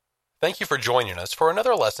Thank you for joining us for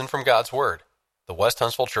another lesson from God's Word. The West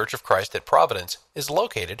Huntsville Church of Christ at Providence is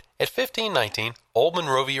located at 1519 Old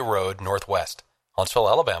Monrovia Road Northwest, Huntsville,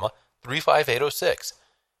 Alabama, 35806.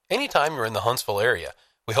 Anytime you're in the Huntsville area,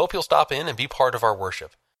 we hope you'll stop in and be part of our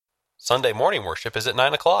worship. Sunday morning worship is at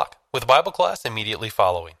 9 o'clock, with Bible class immediately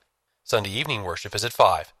following. Sunday evening worship is at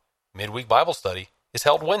 5. Midweek Bible study is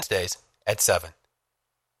held Wednesdays at 7.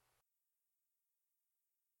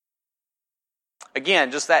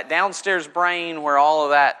 Again, just that downstairs brain where all of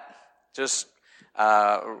that just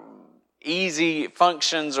easy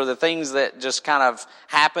functions or the things that just kind of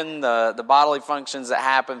happen, the bodily functions that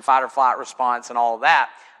happen, fight or flight response and all of that.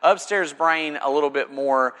 Upstairs brain, a little bit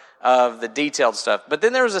more of the detailed stuff. But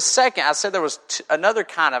then there was a second, I said there was another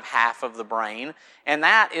kind of half of the brain, and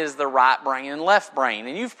that is the right brain and left brain.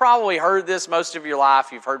 And you've probably heard this most of your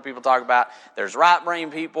life. You've heard people talk about there's right brain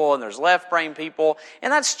people and there's left brain people.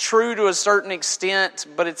 And that's true to a certain extent,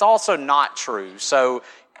 but it's also not true. So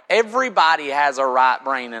everybody has a right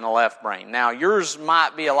brain and a left brain. Now, yours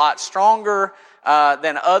might be a lot stronger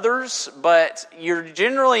than others, but you're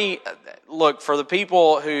generally, look, for the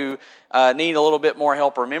people who need a little bit more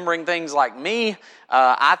help remembering things like me,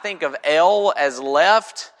 I think of L as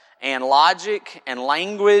left and logic and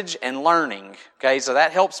language and learning. Okay, so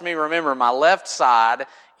that helps me remember my left side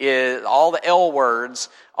is all the L words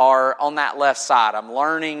are on that left side. I'm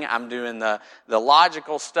learning, I'm doing the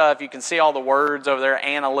logical stuff. You can see all the words over there,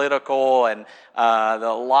 analytical and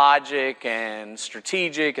the logic and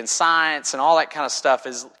strategic and science and all that kind of stuff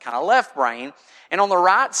is kind of left brain. And on the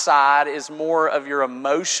right side is more of your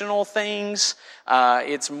emotional things.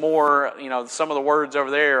 It's more, some of the words over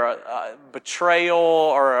there, betrayal,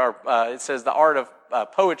 or it says the art of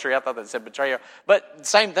poetry. I thought that said betrayal. But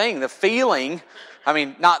same thing, the feeling. I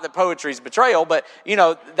mean, not that poetry is betrayal, but,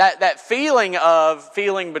 that feeling of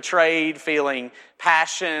feeling betrayed, feeling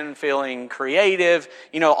passion, feeling creative,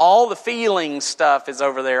 all the feeling stuff is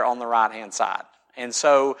over there on the right-hand side. And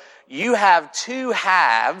so you have two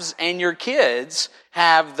halves, and your kids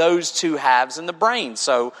have those two halves in the brain.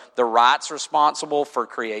 So the right's responsible for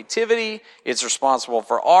creativity, it's responsible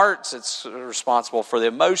for arts, it's responsible for the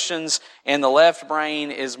emotions, and the left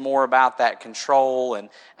brain is more about that control and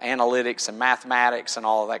analytics and mathematics and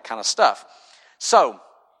all of that kind of stuff. So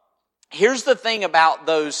here's the thing about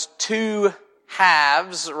those two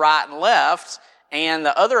halves, right and left, and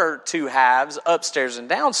the other two halves, upstairs and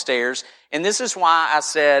downstairs. And this is why I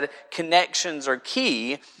said connections are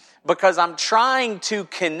key, because I'm trying to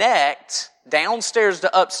connect downstairs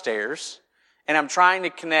to upstairs, and I'm trying to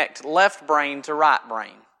connect left brain to right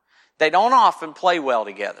brain. They don't often play well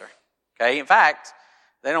together. Okay? In fact,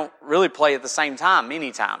 they don't really play at the same time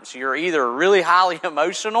many times. You're either really highly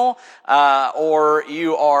emotional, or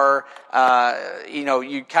you are,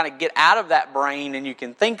 you kind of get out of that brain and you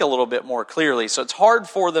can think a little bit more clearly. So it's hard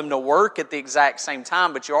for them to work at the exact same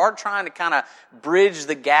time, but you are trying to kind of bridge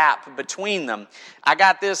the gap between them. I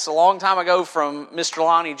got this a long time ago from Mr.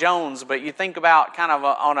 Lonnie Jones, but you think about kind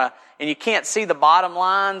of and you can't see the bottom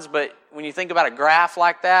lines, but when you think about a graph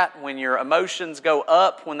like that, when your emotions go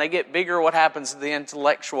up, when they get bigger, what happens to the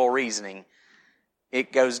intellectual reasoning?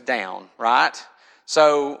 It goes down, right?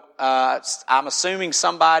 So I'm assuming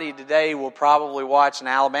somebody today will probably watch an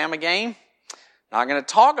Alabama game. Not going to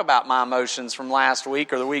talk about my emotions from last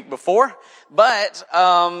week or the week before, but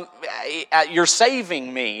you're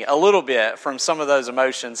saving me a little bit from some of those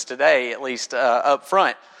emotions today, at least up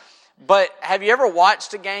front. But have you ever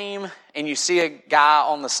watched a game and you see a guy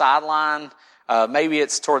on the sideline? Maybe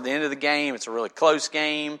it's toward the end of the game, it's a really close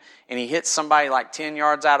game, and he hits somebody like 10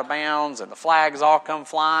 yards out of bounds, and the flags all come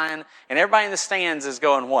flying, and everybody in the stands is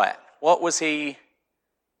going, what? What was he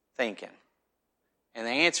thinking? And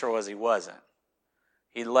the answer was he wasn't.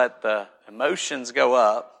 He let the emotions go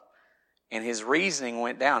up, and his reasoning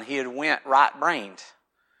went down. He had went right-brained.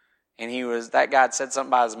 And that guy had said something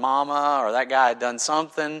about his mama, or that guy had done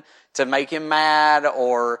something to make him mad,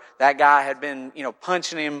 or that guy had been,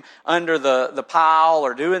 punching him under the pile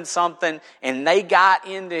or doing something, and they got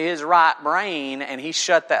into his right brain, and he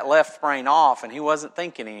shut that left brain off, and he wasn't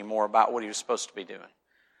thinking anymore about what he was supposed to be doing.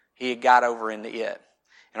 He had got over into it.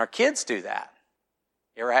 And our kids do that.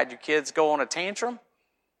 You ever had your kids go on a tantrum?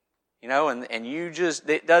 And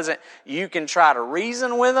you can try to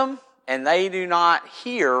reason with them, and they do not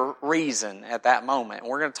hear reason at that moment. And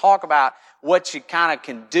we're going to talk about what you kind of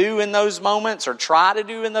can do in those moments or try to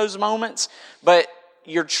do in those moments. But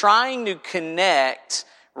you're trying to connect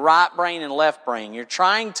right brain and left brain. You're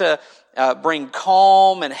trying to bring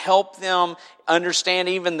calm and help them understand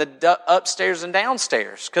even the upstairs and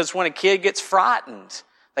downstairs. Because when a kid gets frightened,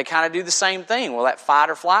 they kind of do the same thing. Well, that fight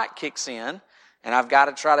or flight kicks in. And I've got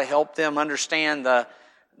to try to help them understand the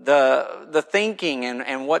thinking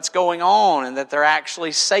and what's going on, and that they're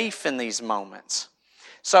actually safe in these moments.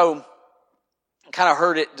 So I kind of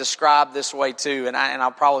heard it described this way too, and I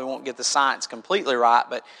probably won't get the science completely right,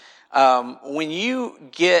 but when you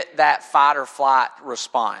get that fight or flight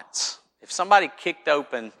response, if somebody kicked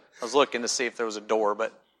open, I was looking to see if there was a door,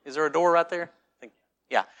 but is there a door right there?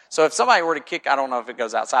 Yeah. So if somebody were to kick, I don't know if it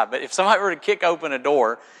goes outside, but if somebody were to kick open a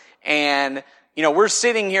door and, we're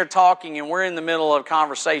sitting here talking and we're in the middle of a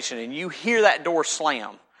conversation and you hear that door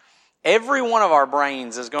slam, every one of our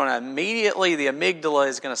brains is going to immediately, the amygdala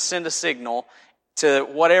is going to send a signal to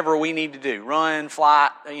whatever we need to do. Run,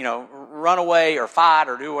 flight, run away or fight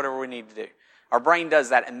or do whatever we need to do. Our brain does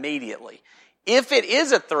that immediately. If it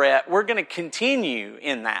is a threat, we're going to continue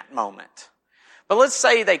in that moment. But let's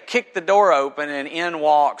say they kick the door open and in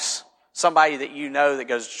walks somebody that you know that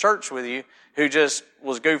goes to church with you who just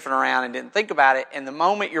was goofing around and didn't think about it. And the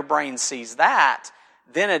moment your brain sees that,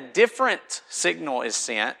 then a different signal is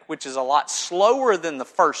sent, which is a lot slower than the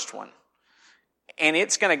first one. And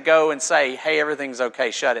it's going to go and say, hey, everything's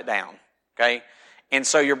okay, shut it down. Okay? And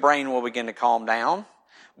so your brain will begin to calm down.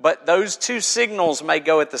 But those two signals may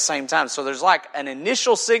go at the same time. So there's like an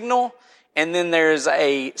initial signal, and then there's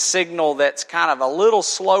a signal that's kind of a little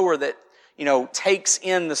slower that, takes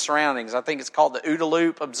in the surroundings. I think it's called the OODA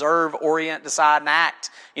loop: observe, orient, decide, and act.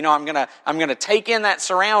 I'm gonna take in that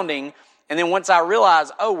surrounding, and then once I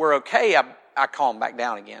realize, oh, we're okay, I calm back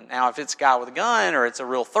down again. Now, if it's a guy with a gun or it's a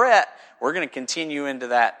real threat, we're going to continue into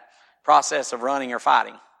that process of running or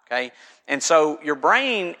fighting. Okay? And so your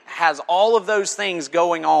brain has all of those things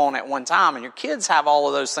going on at one time, and your kids have all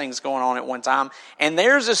of those things going on at one time, and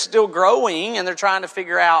theirs is still growing, and they're trying to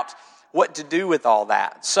figure out what to do with all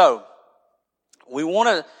that. So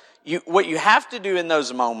what you have to do in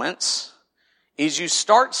those moments is you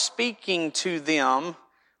start speaking to them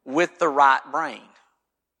with the right brain.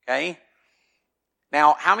 Okay?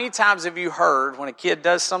 Now, how many times have you heard when a kid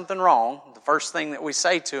does something wrong, the first thing that we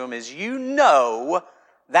say to them is,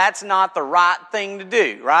 that's not the right thing to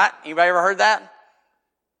do, right? Anybody ever heard that?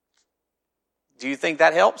 Do you think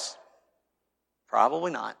that helps?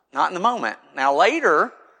 Probably not. Not in the moment. Now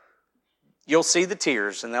later, you'll see the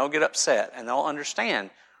tears and they'll get upset and they'll understand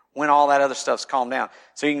when all that other stuff's calmed down.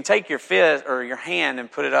 So you can take your fist or your hand and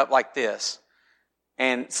put it up like this.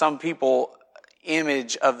 And some people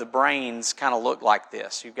image of the brains kind of look like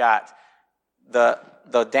this. You've got the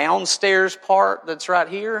downstairs part that's right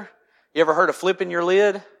here. You ever heard of flipping your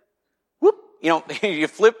lid? Whoop! You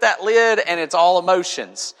flip that lid and it's all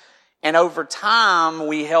emotions. And over time,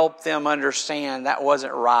 we help them understand that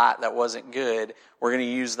wasn't right, that wasn't good. We're going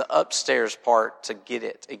to use the upstairs part to get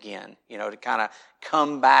it again, to kind of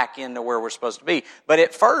come back into where we're supposed to be. But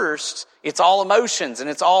at first, it's all emotions and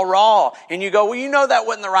it's all raw. And you go, well, that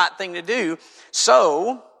wasn't the right thing to do.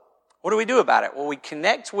 So, what do we do about it? Well, we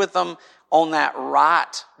connect with them on that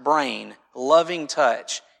right brain, loving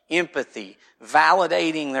touch, empathy,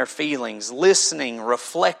 validating their feelings, listening,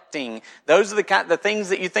 reflecting. Those are the things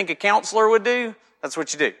that you think a counselor would do. That's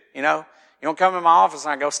what you do. You don't come in my office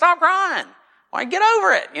and I go, stop crying. Why, get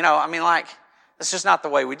over it. That's just not the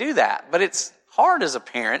way we do that. But it's hard as a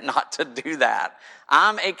parent not to do that.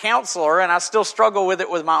 I'm a counselor and I still struggle with it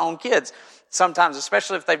with my own kids. Sometimes,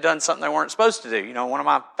 especially if they've done something they weren't supposed to do. One of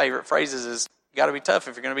my favorite phrases is, you got to be tough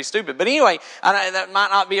if you're going to be stupid. But anyway, I know that might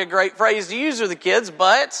not be a great phrase to use with the kids,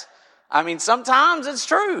 but sometimes it's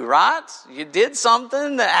true, right? You did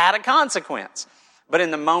something that had a consequence. But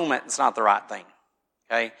in the moment, it's not the right thing.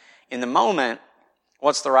 Okay? In the moment,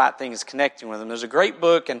 what's the right thing is connecting with them. There's a great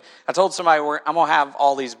book, and I told somebody I'm going to have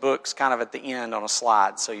all these books kind of at the end on a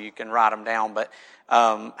slide so you can write them down. But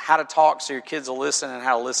How to Talk So Your Kids Will Listen and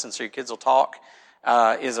How to Listen So Your Kids Will Talk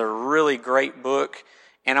is a really great book.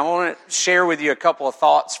 And I want to share with you a couple of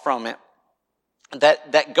thoughts from it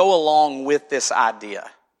that go along with this idea.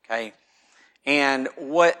 Okay? And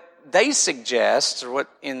what they suggest, or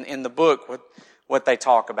what in the book, what they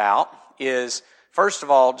talk about is, first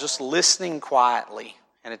of all, just listening quietly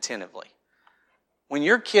and attentively. When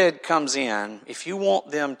your kid comes in, if you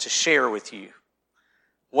want them to share with you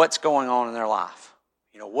what's going on in their life,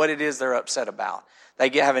 what it is they're upset about. They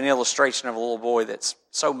have an illustration of a little boy that's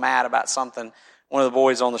so mad about something one of the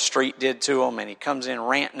boys on the street did to him, and he comes in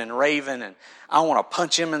ranting and raving, and I want to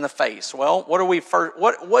punch him in the face. Well, what do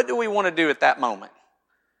we want to do at that moment?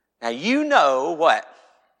 Now, what?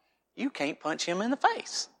 You can't punch him in the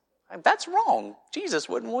face. That's wrong. Jesus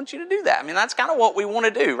wouldn't want you to do that. That's kind of what we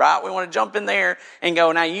want to do, right? We want to jump in there and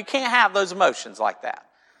go, now you can't have those emotions like that.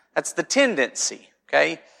 That's the tendency,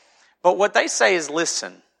 okay? But what they say is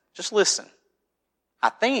listen. Just listen. I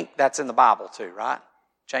think that's in the Bible too, right?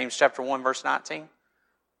 James chapter 1, verse 19.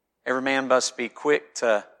 Every man must be quick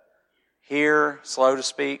to hear, slow to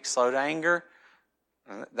speak, slow to anger.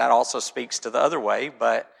 That also speaks to the other way,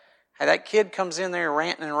 but hey, that kid comes in there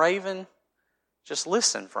ranting and raving, just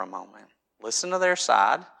listen for a moment. Listen to their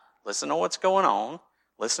side. Listen to what's going on.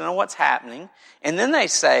 Listen to what's happening. And then they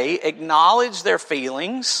say, acknowledge their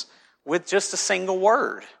feelings with just a single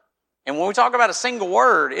word. And when we talk about a single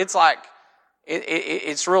word, it's like,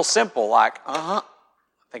 it's real simple, like, I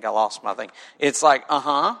think I lost my thing. It's like,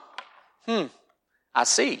 I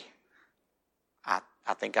see.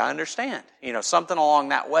 I think I understand. Something along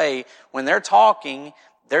that way. When they're talking,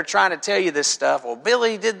 they're trying to tell you this stuff. Well,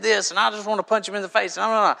 Billy did this, and I just want to punch him in the face.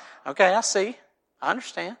 And okay, I see. I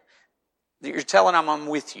understand. You're telling them I'm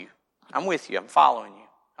with you. I'm with you. I'm following you.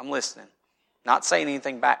 I'm listening. Not saying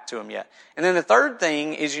anything back to them yet. And then the third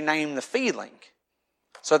thing is you name the feeling.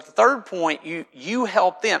 So at the third point, you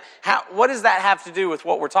help them. What does that have to do with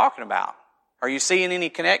what we're talking about? Are you seeing any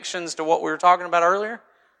connections to what we were talking about earlier?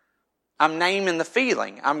 I'm naming the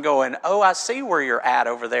feeling. I'm going, I see where you're at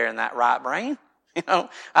over there in that right brain.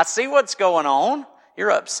 I see what's going on.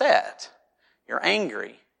 You're upset. You're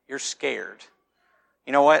angry. You're scared.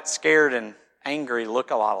 You know what? Scared and angry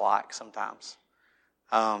look a lot alike sometimes.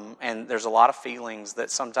 And there's a lot of feelings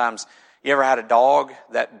that sometimes, you ever had a dog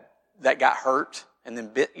that got hurt and then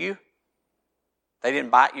bit you? They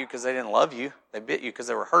didn't bite you because they didn't love you. They bit you because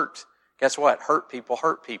they were hurt. Guess what? Hurt people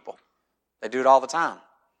hurt people. They do it all the time.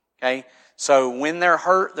 Okay? So when they're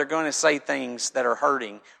hurt, they're going to say things that are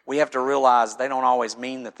hurting. We have to realize they don't always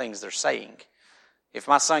mean the things they're saying. If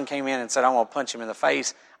my son came in and said, I'm going to punch him in the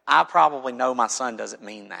face, I probably know my son doesn't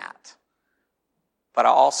mean that. But I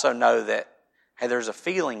also know that, hey, there's a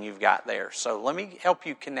feeling you've got there. So let me help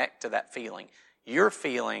you connect to that feeling. You're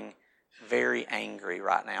feeling very angry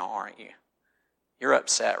right now, aren't you? You're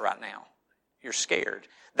upset right now. You're scared.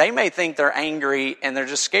 They may think they're angry and they're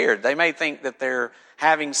just scared. They may think that they're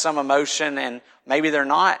having some emotion and maybe they're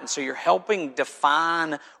not. And so you're helping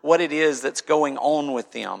define what it is that's going on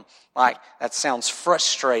with them. Like, that sounds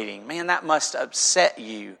frustrating. Man, that must upset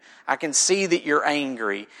you. I can see that you're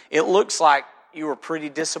angry. It looks like you were pretty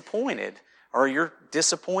disappointed, or you're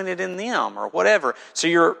disappointed in them, or whatever. So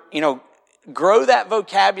you're, grow that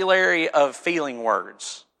vocabulary of feeling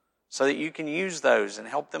words so that you can use those and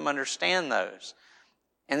help them understand those.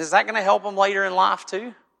 And is that going to help them later in life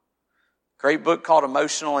too? Great book called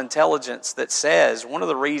Emotional Intelligence that says one of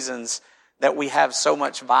the reasons that we have so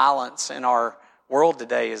much violence in our world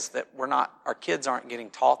today is that our kids aren't getting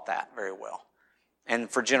taught that very well. And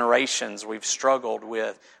for generations we've struggled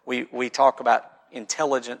with, we talk about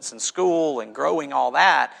intelligence in school and growing all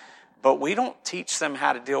that, but we don't teach them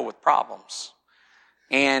how to deal with problems.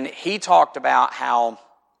 And he talked about how,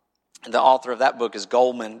 the author of that book is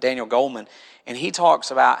Daniel Goleman, and he talks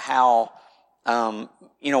about how,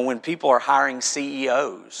 when people are hiring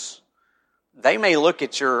CEOs, they may look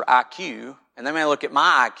at your IQ and they may look at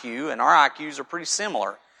my IQ, and our IQs are pretty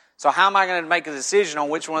similar. So how am I going to make a decision on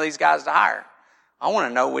which one of these guys to hire? I want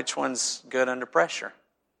to know which one's good under pressure.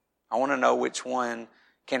 I want to know which one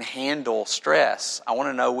can handle stress. I want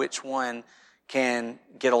to know which one can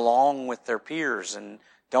get along with their peers and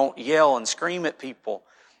don't yell and scream at people.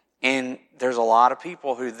 And there's a lot of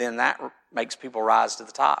people who then that makes people rise to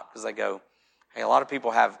the top because they go, hey, a lot of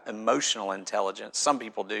people have emotional intelligence. Some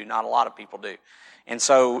people do, not a lot of people do. And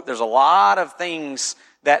so there's a lot of things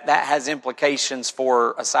that has implications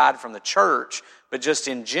for, aside from the church, but just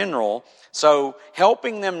in general. So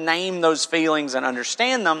helping them name those feelings and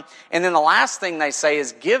understand them. And then the last thing they say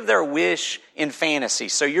is give their wish in fantasy.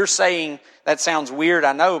 So you're saying, that sounds weird,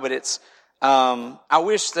 I know, but it's, I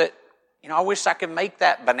wish I could make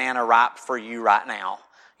that banana ripe for you right now.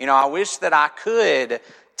 I wish that I could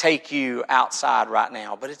take you outside right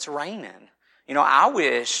now, but it's raining. I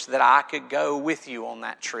wish that I could go with you on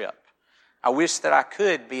that trip. I wish that I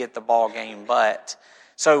could be at the ball game, but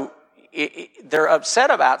so they're upset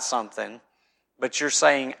about something, but you're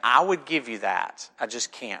saying, I would give you that. I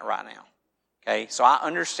just can't right now. Okay? So I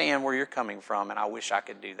understand where you're coming from, and I wish I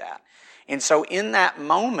could do that. And so in that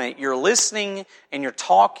moment, you're listening and you're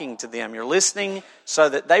talking to them. You're listening so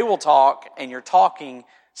that they will talk, and you're talking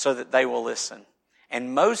so that they will listen.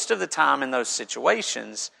 And most of the time in those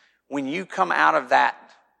situations, when you come out of that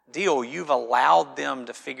deal, you've allowed them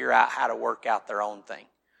to figure out how to work out their own thing.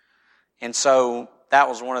 And so that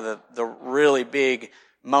was one of the really big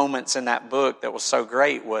moments in that book that was so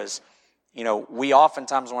great was, we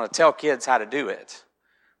oftentimes want to tell kids how to do it.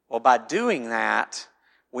 Well, by doing that,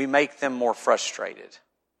 we make them more frustrated.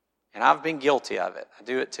 And I've been guilty of it. I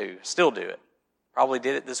do it too. Still do it. Probably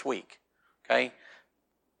did it this week. Okay?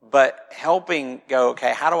 but helping go,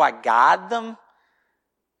 okay, how do I guide them?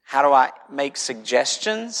 How do I make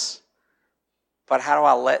suggestions? But how do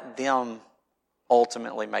I let them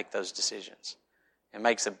ultimately make those decisions? It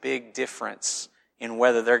makes a big difference in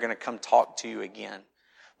whether they're going to come talk to you again.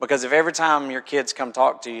 Because if every time your kids come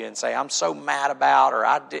talk to you and say, I'm so mad about, or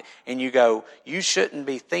I did, and you go, you shouldn't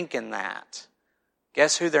be thinking that,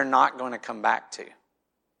 guess who they're not going to come back to?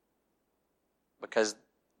 Because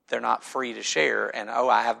they're not free to share, and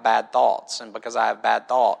I have bad thoughts, and because I have bad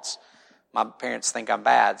thoughts, my parents think I'm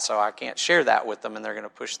bad, so I can't share that with them, and they're going to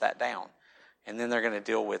push that down. And then they're going to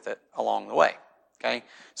deal with it along the way. Okay?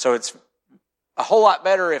 So it's a whole lot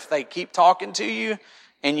better if they keep talking to you,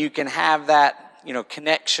 and you can have that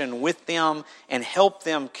connection with them and help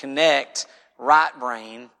them connect right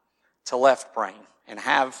brain to left brain and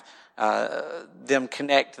have them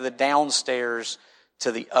connect the downstairs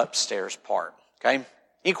to the upstairs part. Okay?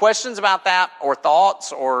 Any questions about that or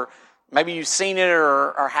thoughts, or maybe you've seen it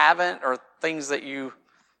or haven't, or things that you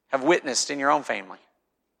have witnessed in your own family?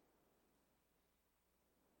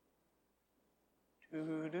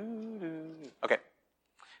 Okay.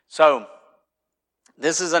 So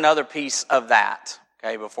this is another piece of that,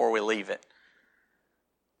 okay, before we leave it.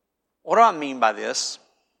 What do I mean by this?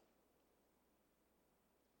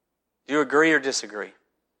 Do you agree or disagree?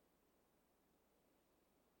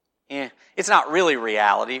 Yeah, it's not really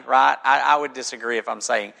reality, right? I would disagree if I'm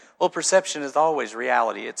saying, well, perception is always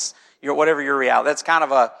reality. It's whatever your reality. That's kind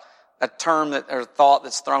of a term or thought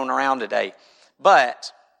that's thrown around today.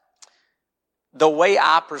 But the way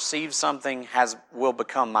I perceive something will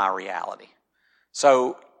become my reality.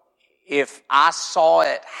 So if I saw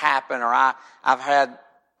it happen, or I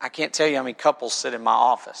can't tell you how many couples sit in my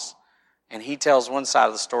office, and he tells one side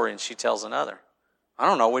of the story and she tells another. I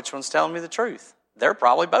don't know which one's telling me the truth. They're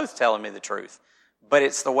probably both telling me the truth. But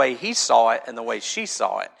it's the way he saw it and the way she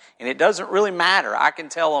saw it. And it doesn't really matter. I can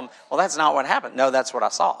tell them, well, that's not what happened. No, that's what I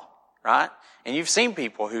saw, right? And you've seen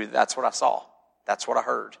people who, that's what I saw. That's what I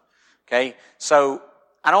heard. Okay? So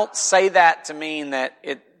I don't say that to mean that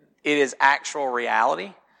it is actual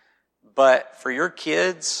reality. But for your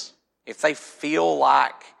kids, if they feel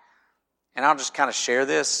like, and I'll just kind of share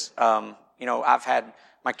this,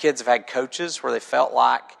 my kids have had coaches where they felt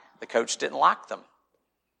like the coach didn't like them.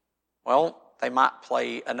 Well, they might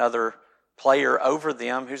play another player over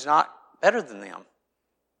them who's not better than them.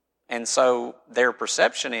 And so their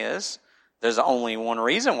perception is, there's only one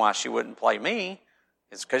reason why she wouldn't play me.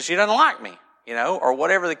 It's because she doesn't like me, or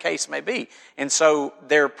whatever the case may be. And so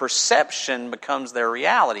their perception becomes their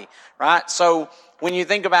reality, right? So when you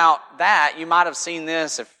think about that, you might have seen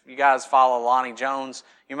this. If you guys follow Lonnie Jones,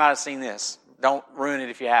 you might have seen this. Don't ruin it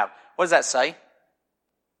if you have. What does that say?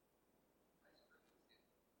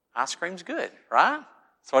 Ice cream's good, right?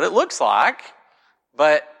 That's what it looks like,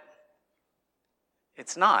 but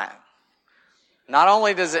it's not. Not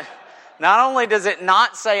only does it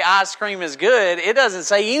not say ice cream is good, it doesn't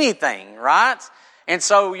say anything, right? And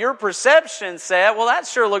so your perception said, well, that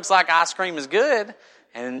sure looks like ice cream is good,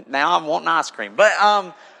 and now I'm wanting ice cream.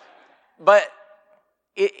 But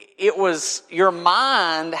it was, your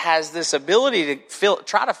mind has this ability to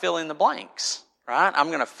try to fill in the blanks, right? I'm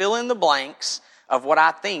going to fill in the blanks of what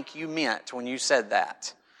I think you meant when you said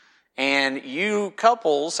that. And you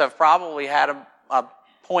couples have probably had a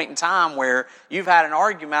point in time where you've had an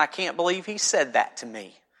argument. I can't believe he said that to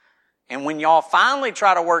me. And when y'all finally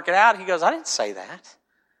try to work it out, he goes, I didn't say that.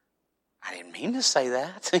 I didn't mean to say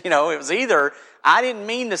that. It was either I didn't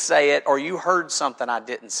mean to say it or you heard something I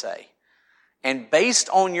didn't say. And based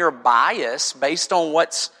on your bias, based on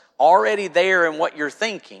what's already there and what you're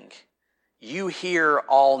thinking, you hear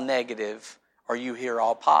all negative or you hear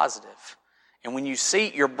all positive. And when you see,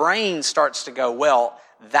 your brain starts to go, well,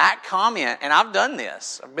 that comment, and I've done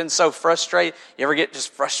this. I've been so frustrated. You ever get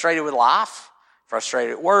just frustrated with life?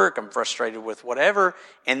 Frustrated at work, I'm frustrated with whatever.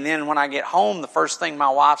 And then when I get home, the first thing my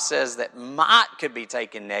wife says that could be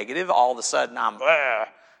taken negative, all of a sudden I'm,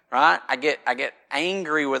 right? I get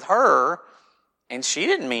angry with her, and she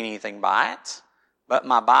didn't mean anything by it, but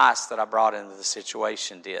my bias that I brought into the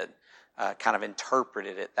situation did. Kind of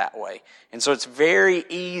interpreted it that way. And so it's very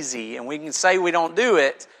easy, and we can say we don't do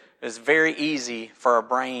it, but it's very easy for our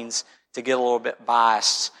brains to get a little bit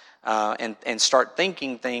biased and start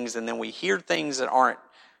thinking things, and then we hear things that aren't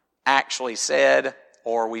actually said,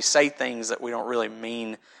 or we say things that we don't really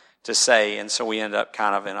mean to say, and so we end up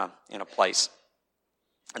kind of in a place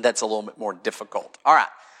that's a little bit more difficult. All right,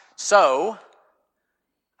 so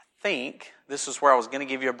I think this is where I was going to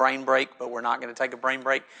give you a brain break, but we're not going to take a brain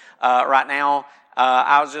break right now.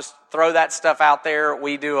 I'll just throw that stuff out there.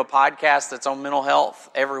 We do a podcast that's on mental health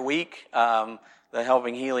every week. the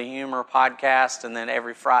Helping Healy Humor podcast, and then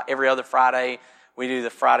every other Friday we do the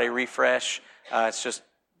Friday Refresh. It's just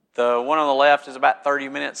the one on the left is about 30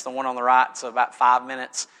 minutes, the one on the right is about 5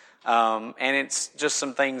 minutes, and it's just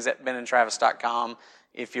some things at benandtravis.com.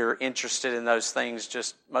 If you're interested in those things,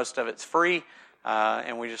 just most of it's free,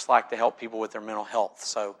 and we just like to help people with their mental health.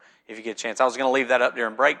 So if you get a chance, I was going to leave that up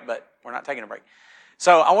during break, but we're not taking a break.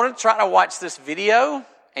 So I want to try to watch this video,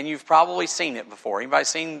 and you've probably seen it before. Anybody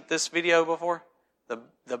seen this video before?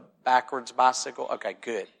 The backwards bicycle? Okay,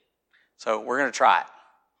 good. So we're going to try it,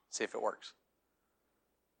 see if it works.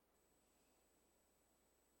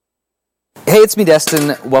 Hey, it's me,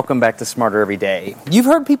 Destin. Welcome back to Smarter Every Day. You've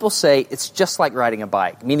heard people say it's just like riding a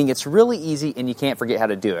bike, meaning it's really easy and you can't forget how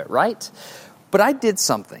to do it, right? But I did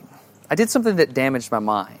something. that damaged my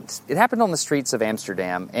mind. It happened on the streets of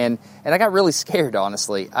Amsterdam, and I got really scared,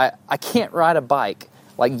 honestly. I can't ride a bike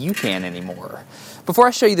like you can anymore. Before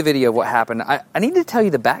I show you the video of what happened, I need to tell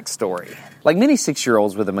you the backstory. Like many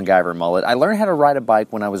 6-year-olds with a MacGyver mullet, I learned how to ride a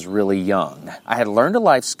bike when I was really young. I had learned a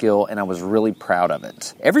life skill, and I was really proud of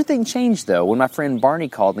it. Everything changed, though, when my friend Barney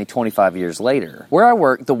called me 25 years later. Where I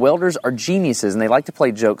work, the welders are geniuses, and they like to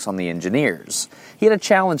play jokes on the engineers. He had a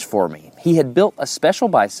challenge for me. He had built a special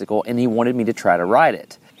bicycle, and he wanted me to try to ride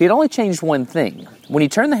it. He had only changed one thing. When you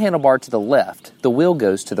turn the handlebar to the left, the wheel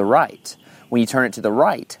goes to the right. When you turn it to the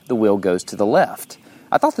right, the wheel goes to the left.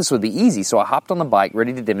 I thought this would be easy, so I hopped on the bike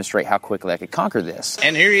ready to demonstrate how quickly I could conquer this.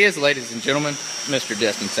 And here he is, ladies and gentlemen, Mr.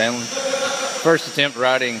 Destin Sandlin. First attempt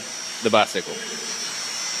riding the bicycle. All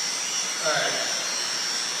right.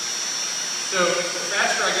 So the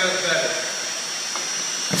faster I go, the better.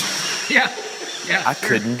 Yeah. I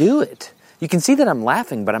couldn't do it. You can see that I'm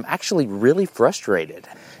laughing, but I'm actually really frustrated.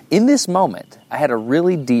 In this moment, I had a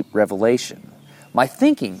really deep revelation. My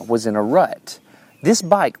thinking was in a rut. This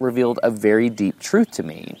bike revealed a very deep truth to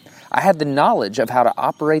me. I had the knowledge of how to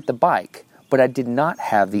operate the bike, but I did not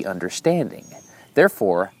have the understanding.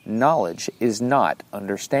 Therefore, knowledge is not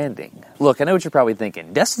understanding. Look, I know what you're probably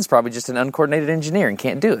thinking. Destin's probably just an uncoordinated engineer and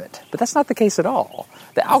can't do it. But that's not the case at all.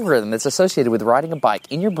 The algorithm that's associated with riding a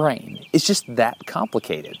bike in your brain is just that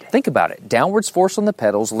complicated. Think about it. Downwards force on the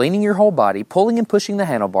pedals, leaning your whole body, pulling and pushing the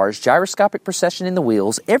handlebars, gyroscopic precession in the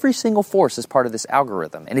wheels. Every single force is part of this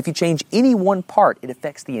algorithm. And if you change any one part, it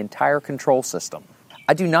affects the entire control system.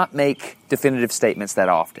 I do not make definitive statements that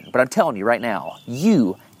often, but I'm telling you right now,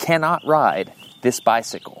 you cannot ride this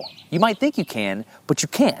bicycle. You might think you can, but you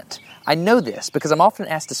can't. I know this because I'm often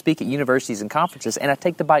asked to speak at universities and conferences, and I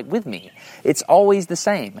take the bike with me. It's always the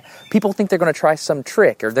same. People think they're going to try some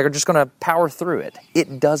trick or they're just going to power through it.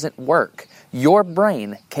 It doesn't work. Your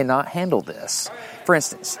brain cannot handle this. For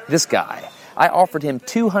instance, this guy, I offered him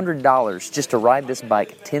 $200 just to ride this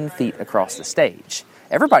bike 10 feet across the stage.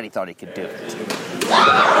 Everybody thought he could do it.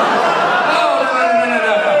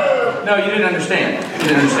 No, you didn't understand.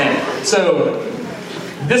 So,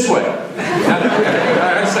 this way. All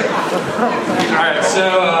right, so,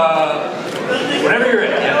 whenever you're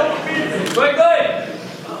ready. Yeah. Wait.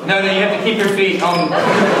 No, you have to keep your feet on.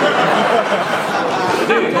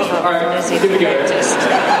 Dude, all right, here we go.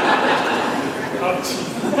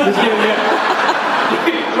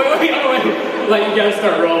 Wait. Like, you gotta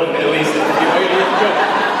start rolling at least.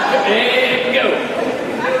 And go.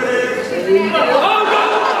 Oh, go!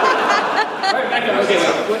 All right, back up. Okay,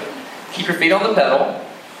 keep your feet on the pedal.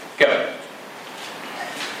 Go. Go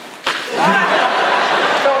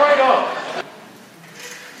right off.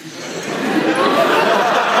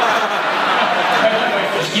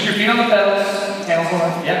 Just keep your feet on the pedals. Hands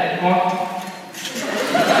on. Yeah, come on.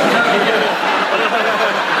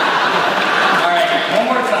 All right, one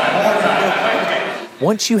more time.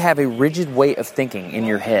 Once you have a rigid way of thinking in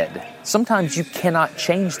your head, sometimes you cannot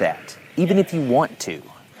change that, even if you want to.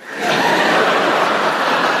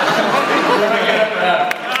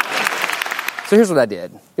 So here's what I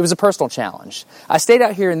did. It was a personal challenge. I stayed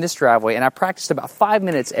out here in this driveway and I practiced about 5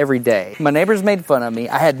 minutes every day. My neighbors made fun of me.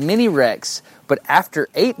 I had many wrecks, but after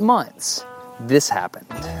 8 months, this happened.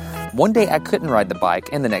 One day I couldn't ride the bike,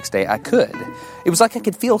 and the next day I could. It was like I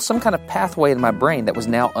could feel some kind of pathway in my brain that was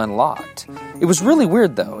now unlocked. It was really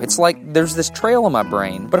weird, though. It's like there's this trail in my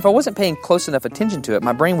brain, but if I wasn't paying close enough attention to it,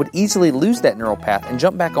 my brain would easily lose that neural path and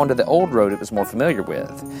jump back onto the old road it was more familiar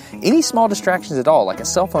with. Any small distractions at all, like a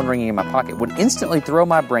cell phone ringing in my pocket, would instantly throw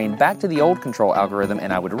my brain back to the old control algorithm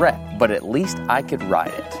and I would wreck. But at least I could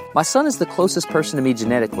ride it. My son is the closest person to me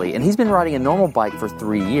genetically, and he's been riding a normal bike for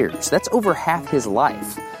 3 years. That's over half his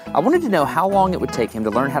life. I wanted to know how long it would take him to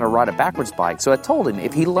learn how to ride a backwards bike, so I told him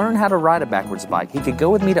if he learned how to ride a backwards bike, he could go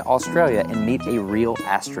with me to Australia and meet a real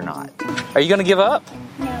astronaut. Are you going to give up?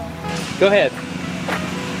 No. Go ahead.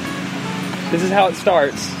 This is how it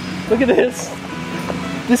starts. Look at this.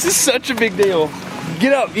 This is such a big deal.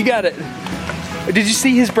 Get up, you got it. Did you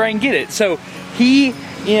see his brain get it? So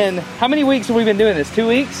in how many weeks have we been doing this? 2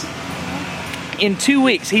 weeks? In 2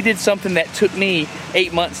 weeks, he did something that took me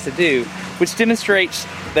 8 months to do, which demonstrates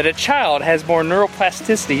that a child has more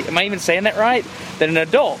neuroplasticity, am I even saying that right, than an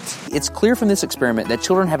adult. It's clear from this experiment that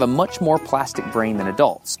children have a much more plastic brain than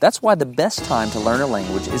adults. That's why the best time to learn a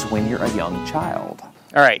language is when you're a young child.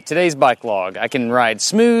 All right, today's bike log. I can ride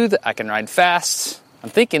smooth, I can ride fast. I'm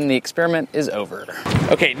thinking the experiment is over.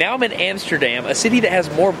 Okay, now I'm in Amsterdam, a city that has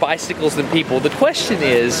more bicycles than people. The question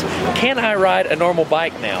is, can I ride a normal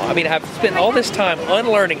bike now? I mean, I've spent all this time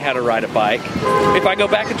unlearning how to ride a bike. If I go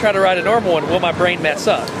back and try to ride a normal one, will my brain mess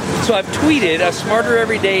up? So I've tweeted a Smarter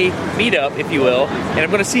Everyday meetup, if you will, and I'm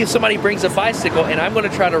going to see if somebody brings a bicycle, and I'm going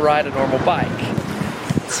to try to ride a normal bike.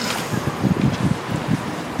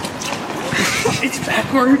 It's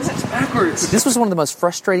backwards. This was one of the most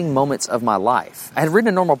frustrating moments of my life. I had ridden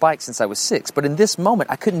a normal bike since I was 6, but in this moment,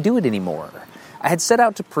 I couldn't do it anymore. I had set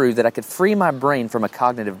out to prove that I could free my brain from a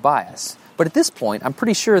cognitive bias. But at this point, I'm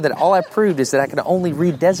pretty sure that all I proved is that I could only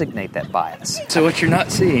redesignate that bias. So what you're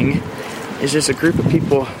not seeing is just a group of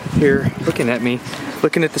people here looking at me,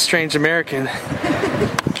 looking at the strange American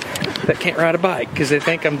that can't ride a bike because they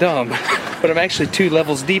think I'm dumb. But I'm actually 2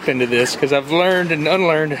 levels deep into this because I've learned and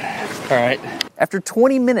unlearned. All right. After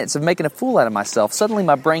 20 minutes of making a fool out of myself, suddenly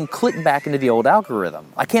my brain clicked back into the old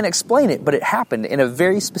algorithm. I can't explain it, but it happened in a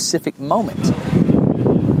very specific moment.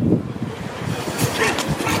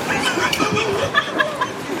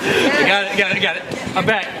 I got it. I'm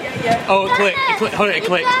back. Oh, it clicked. Hold it, it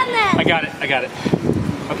clicked. I got it.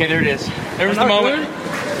 Okay, there it is. There was the moment.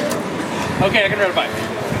 Okay, I can ride a bike.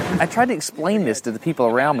 I tried to explain this to the people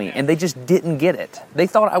around me, and they just didn't get it. They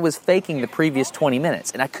thought I was faking the previous 20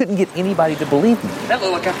 minutes, and I couldn't get anybody to believe me. That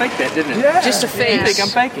looked like I faked that, didn't it? Yeah. Just a fake. You think I'm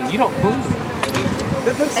faking. You don't believe me.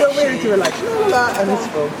 That looks so weird. You were like, la, and it's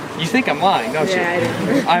full. You think I'm lying, don't you? I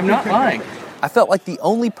do. I'm not lying. I felt like the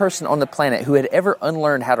only person on the planet who had ever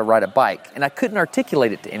unlearned how to ride a bike, and I couldn't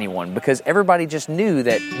articulate it to anyone because everybody just knew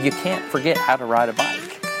that you can't forget how to ride a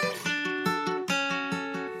bike.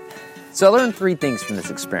 So I learned 3 things from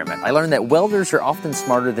this experiment. I learned that welders are often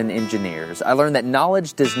smarter than engineers. I learned that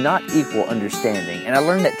knowledge does not equal understanding. And I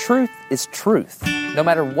learned that truth is truth, no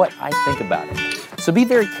matter what I think about it. So be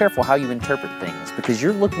very careful how you interpret things, because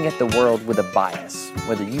you're looking at the world with a bias,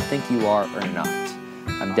 whether you think you are or not.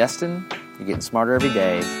 I'm Destin. You're getting smarter every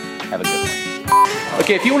day. Have a good one.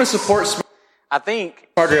 Okay, if you want to support I think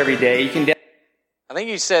Smarter Every Day, you can... I think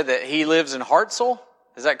you said that he lives in Hartselle.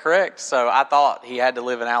 Is that correct? So I thought he had to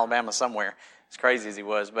live in Alabama somewhere, as crazy as he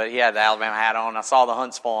was, but he had the Alabama hat on. I saw the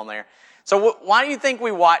Huntsville on there. So why do you think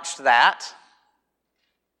we watched that?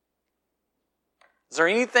 Is there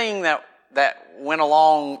anything that went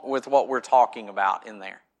along with what we're talking about in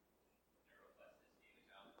there?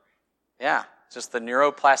 Yeah, just the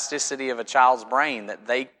neuroplasticity of a child's brain,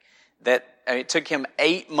 it took him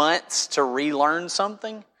 8 months to relearn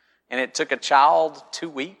something, and it took a child 2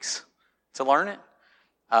 weeks to learn it.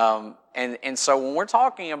 And so when we're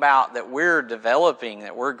talking about that we're developing,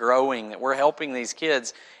 that we're growing, that we're helping these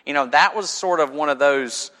kids, that was sort of one of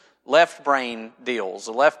those left brain deals,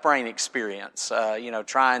 a left brain experience,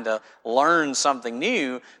 trying to learn something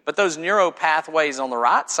new. But those neuro pathways on the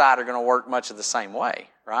right side are going to work much of the same way,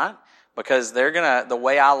 right? Because the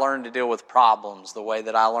way I learn to deal with problems, the way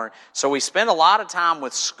that I learn. So we spend a lot of time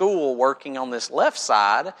with school working on this left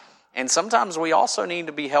side, and sometimes we also need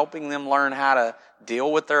to be helping them learn how to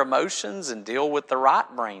deal with their emotions and deal with the right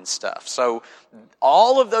brain stuff. So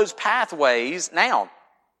all of those pathways. Now,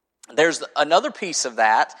 there's another piece of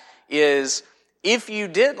that is if you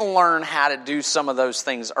didn't learn how to do some of those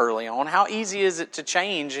things early on, how easy is it to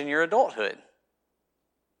change in your adulthood?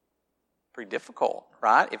 Pretty difficult,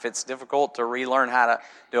 right? If it's difficult to relearn how to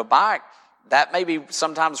do a bike, that may be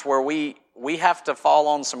sometimes where we have to fall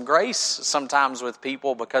on some grace sometimes with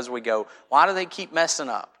people, because we go, why do they keep messing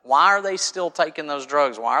up? Why are they still taking those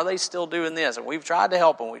drugs? Why are they still doing this? And we've tried to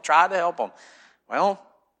help them. Well,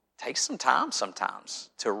 it takes some time sometimes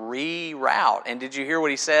to reroute. And did you hear what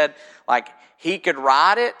he said? Like, he could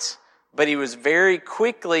ride it, but he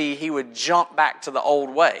would jump back to the old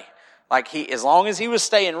way. Like, as long as he was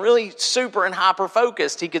staying really super and hyper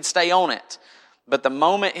focused, he could stay on it. But the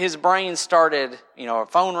moment his brain started, a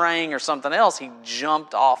phone rang or something else, he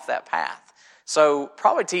jumped off that path. So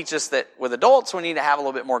probably teach us that with adults we need to have a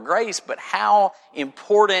little bit more grace, but how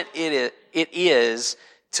important it is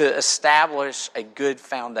to establish a good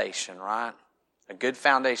foundation, right? A good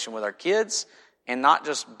foundation with our kids, and not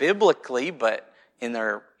just biblically, but in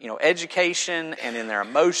their education and in their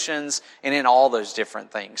emotions and in all those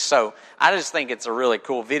different things. So I just think it's a really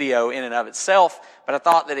cool video in and of itself, but I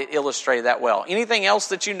thought that it illustrated that well. Anything else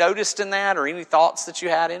that you noticed in that, or any thoughts that you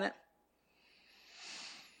had in it?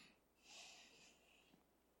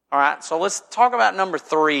 All right, so let's talk about number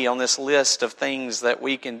 3 on this list of things that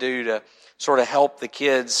we can do to sort of help the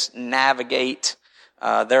kids navigate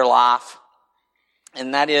their life.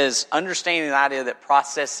 And that is understanding the idea that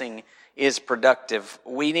processing is productive.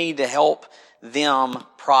 We need to help them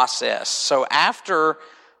process. So after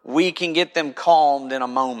we can get them calmed in a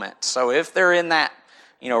moment. So if they're in that,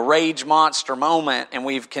 rage monster moment and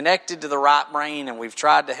we've connected to the right brain and we've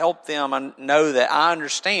tried to help them know that I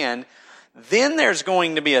understand, then there's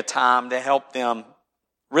going to be a time to help them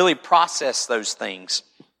really process those things.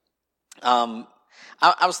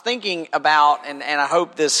 I was thinking about, and I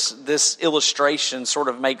hope this illustration sort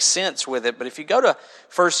of makes sense with it, but if you go to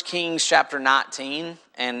 1 Kings chapter 19,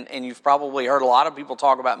 and you've probably heard a lot of people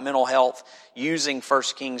talk about mental health using 1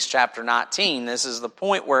 Kings chapter 19. This is the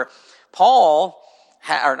point where Elijah,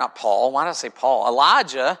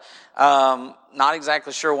 not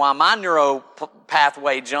exactly sure why my neuro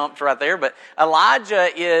pathway jumped right there, but Elijah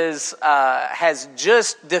has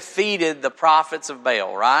just defeated the prophets of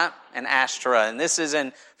Baal, right? And Ashtoreth. And this is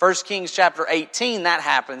in 1 Kings chapter 18, that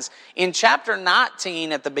happens. In chapter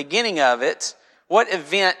 19, at the beginning of it, what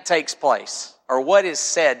event takes place? Or what is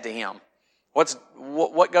said to him?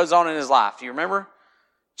 What goes on in his life? Do you remember?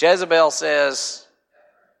 Jezebel says,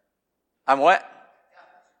 I'm what?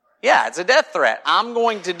 Yeah, it's a death threat. I'm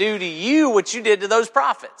going to do to you what you did to those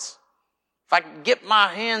prophets. If I can get my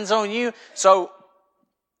hands on you. So,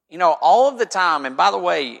 all of the time, and by the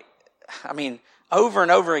way, over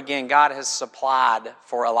and over again, God has supplied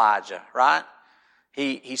for Elijah, right?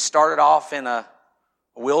 He started off in a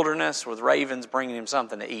wilderness with ravens bringing him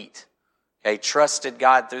something to eat. Okay, trusted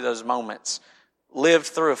God through those moments. Lived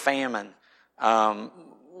through a famine.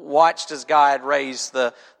 Watched as God raised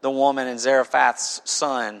the woman and Zarephath's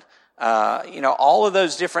son. All of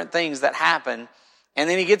those different things that happen. And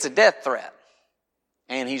then he gets a death threat.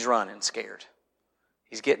 And he's running scared.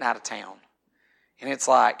 He's getting out of town. And it's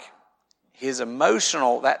like his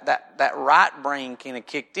emotional, that right brain kind of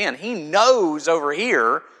kicked in. He knows over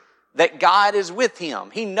here that God is with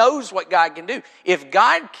him. He knows what God can do. If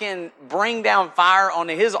God can bring down fire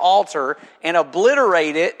onto his altar and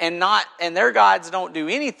obliterate it and their gods don't do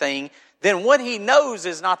anything, then what he knows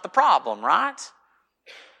is not the problem, right?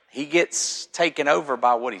 He gets taken over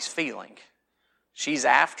by what he's feeling. She's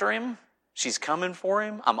after him. She's coming for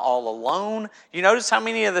him. I'm all alone. You notice how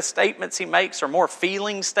many of the statements he makes are more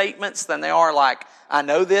feeling statements than they are like, I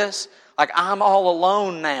know this. Like, I'm all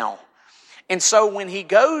alone now. And so when he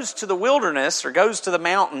goes to the wilderness or goes to the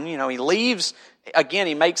mountain, he leaves, again,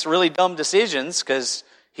 he makes really dumb decisions because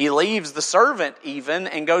he leaves the servant even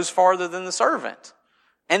and goes farther than the servant.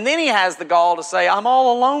 And then he has the gall to say, I'm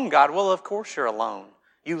all alone, God. Well, of course you're alone.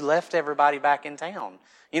 You left everybody back in town.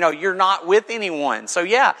 You're not with anyone. So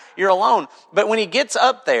yeah, you're alone. But when he gets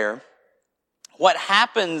up there, what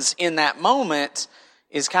happens in that moment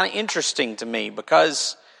is kind of interesting to me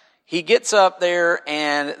because he gets up there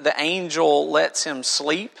and the angel lets him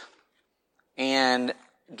sleep and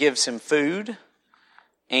gives him food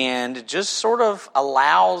and just sort of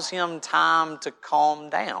allows him time to calm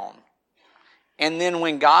down. And then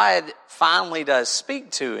when God finally does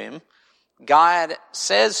speak to him, God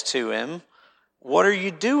says to him, what are you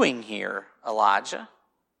doing here, Elijah?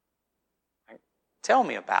 Tell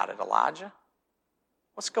me about it, Elijah.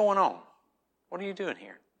 What's going on? What are you doing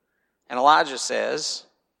here? And Elijah says,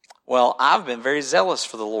 well, I've been very zealous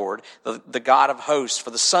for the Lord, the God of hosts, for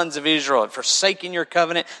the sons of Israel, have forsaken your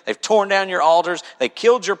covenant. They've torn down your altars. They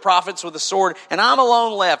killed your prophets with a sword, and I'm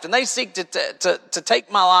alone left. And they seek to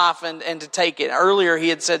take my life and to take it. Earlier, he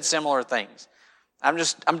had said similar things. I'm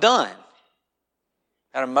done.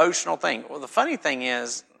 That emotional thing. Well, the funny thing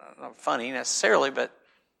is, not funny necessarily, but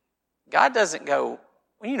God doesn't go,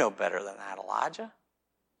 well, you know better than that, Elijah.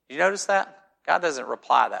 Did you notice that? God doesn't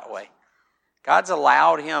reply that way. God's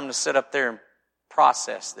allowed him to sit up there and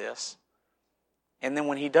process this. And then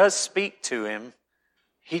when he does speak to him,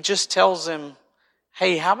 he just tells him,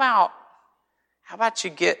 hey, how about you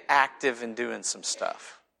get active in doing some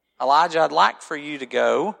stuff? Elijah, I'd like for you to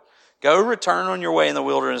go return on your way in the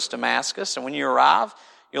wilderness to Damascus, and when you arrive,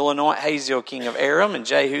 you'll anoint Hazael king of Aram and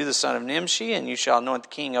Jehu the son of Nimshi, and you shall anoint the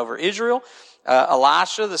king over Israel.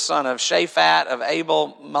 Elisha the son of Shaphat of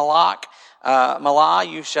Abel Malah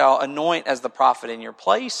you shall anoint as the prophet in your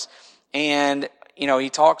place. And he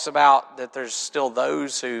talks about that there's still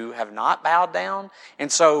those who have not bowed down.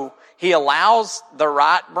 And so he allows the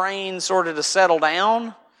right brain sort of to settle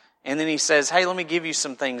down. And then he says, hey, let me give you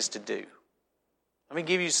some things to do. Let me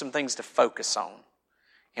give you some things to focus on.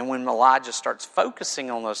 And when Elijah starts focusing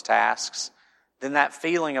on those tasks, then that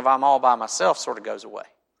feeling of I'm all by myself sort of goes away.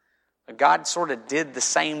 God sort of did the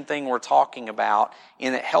same thing we're talking about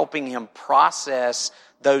in it helping him process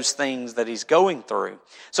those things that he's going through.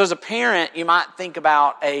 So as a parent, you might think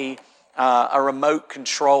about a remote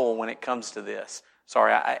control when it comes to this.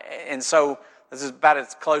 And so this is about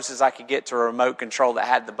as close as I could get to a remote control that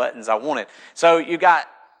had the buttons I wanted. So you got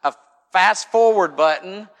a fast forward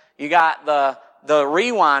button, you got the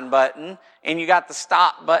rewind button, and you got the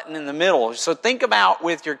stop button in the middle. So think about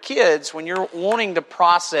with your kids when you're wanting to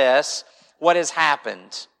process what has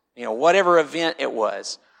happened, whatever event it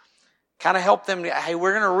was. Kind of help them, hey,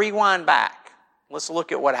 we're going to rewind back. Let's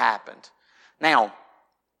look at what happened. Now,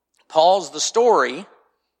 pause the story,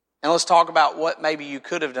 and let's talk about what maybe you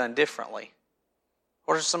could have done differently.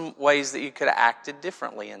 What are some ways that you could have acted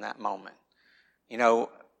differently in that moment?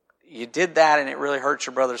 You did that and it really hurt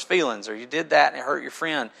your brother's feelings, or you did that and it hurt your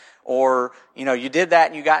friend, or, you did that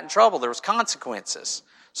and you got in trouble. There was consequences.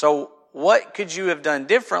 So what could you have done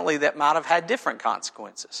differently that might have had different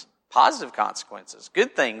consequences? Positive consequences,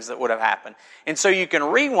 good things that would have happened. And so you can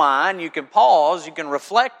rewind, you can pause, you can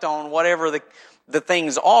reflect on whatever the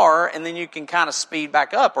things are, and then you can kind of speed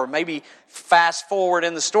back up, or maybe fast forward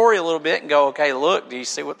in the story a little bit and go, okay, look, do you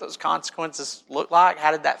see what those consequences look like?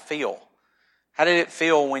 How did that feel? How did it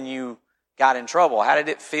feel when you got in trouble? How did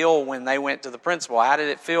it feel when they went to the principal? How did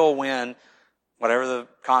it feel when whatever the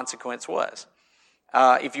consequence was?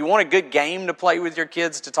 If you want a good game to play with your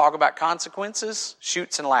kids to talk about consequences,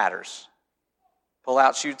 Chutes and Ladders. Pull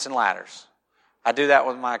out Chutes and Ladders. I do that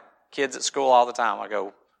with my kids at school all the time. I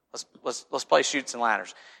go, let's play Chutes and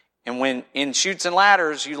Ladders. And when in Chutes and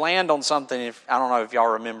Ladders, you land on something. I don't know if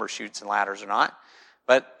y'all remember Chutes and Ladders or not,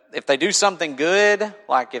 but if they do something good,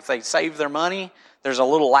 like if they save their money, there's a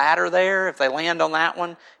little ladder there. If they land on that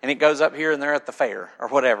one, and it goes up here and they're at the fair or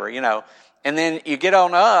whatever, And then you get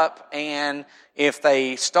on up, and if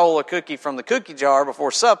they stole a cookie from the cookie jar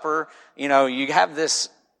before supper, you have this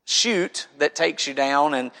chute that takes you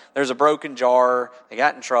down, and there's a broken jar, they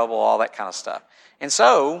got in trouble, all that kind of stuff. And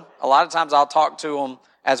so, a lot of times I'll talk to them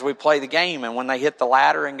as we play the game, and when they hit the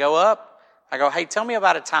ladder and go up, I go, hey, tell me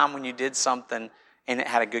about a time when you did something and it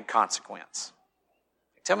had a good consequence.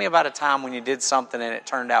 Tell me about a time when you did something and it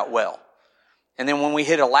turned out well. And then when we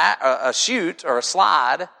hit a chute or a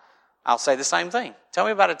slide, I'll say the same thing. Tell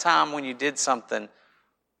me about a time when you did something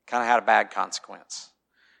kind of had a bad consequence.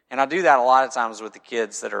 And I do that a lot of times with the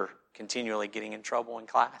kids that are continually getting in trouble in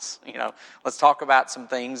class. Let's talk about some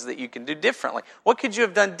things that you can do differently. What could you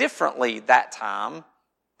have done differently that time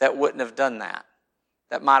that wouldn't have done that?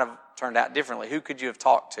 That might have turned out differently. Who could you have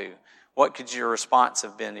talked to? What could your response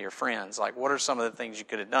have been to your friends? Like, what are some of the things you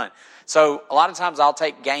could have done? So a lot of times I'll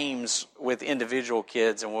take games with individual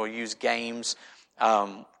kids, and we'll use games,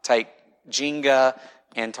 take Jenga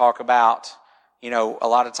and talk about, a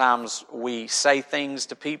lot of times we say things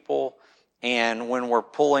to people, and when we're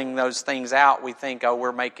pulling those things out, we think, oh,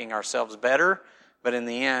 we're making ourselves better, but in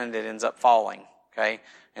the end, it ends up falling, okay?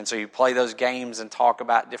 And so you play those games and talk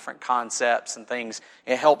about different concepts and things.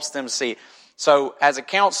 It helps them see. So as a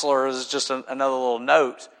counselor, this is just another little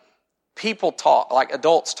note, people talk, like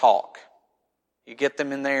adults talk. You get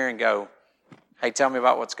them in there and go, hey, tell me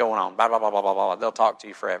about what's going on, blah, blah, blah, blah, blah, blah. They'll talk to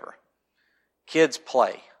you forever. Kids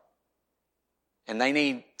play. And they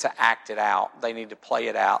need to act it out. They need to play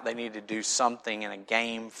it out. They need to do something in a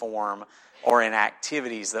game form or in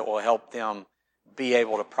activities that will help them be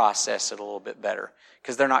able to process it a little bit better.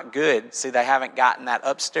 Because they're not good. See, they haven't gotten that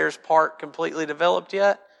upstairs part completely developed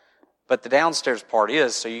yet. But the downstairs part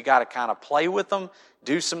is, so you got to kind of play with them,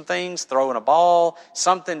 do some things, throw in a ball,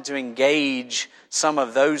 something to engage some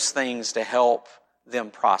of those things to help them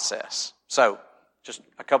process. So, just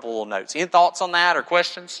a couple little notes. Any thoughts on that or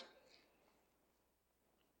questions?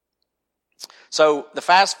 So, the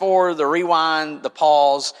fast forward, the rewind, the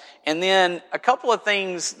pause, and then a couple of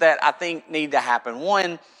things that I think need to happen.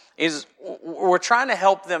 One is we're trying to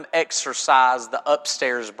help them exercise the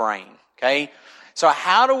upstairs brain, okay? So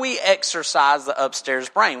how do we exercise the upstairs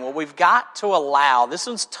brain? Well, we've got to allow, this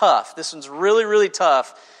one's tough. This one's really, really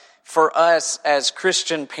tough for us as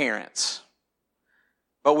Christian parents.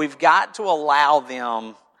 But we've got to allow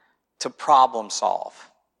them to problem solve.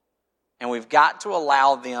 And we've got to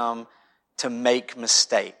allow them to make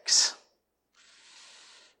mistakes.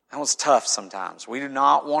 That was tough sometimes. We do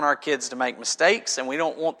not want our kids to make mistakes, and we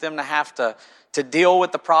don't want them to have to deal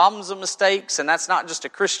with the problems of mistakes. And that's not just a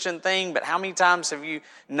Christian thing, but how many times have you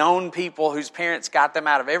known people whose parents got them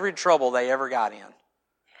out of every trouble they ever got in?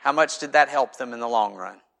 How much did that help them in the long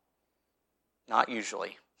run? Not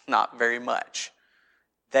usually. Not very much.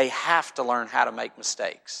 They have to learn how to make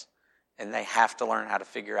mistakes, and they have to learn how to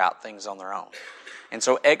figure out things on their own. And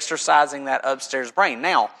so exercising that upstairs brain.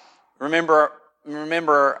 Now, remember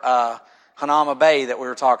Hanauma Bay that we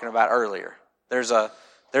were talking about earlier. There's a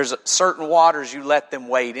certain waters you let them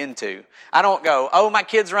wade into. I don't go, oh, my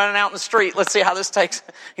kid's running out in the street. Let's see how this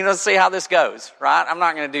let's see how this goes, right? I'm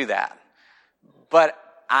not going to do that. But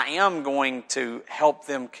I am going to help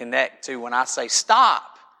them connect to when I say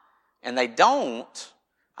stop and they don't,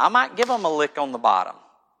 I might give them a lick on the bottom.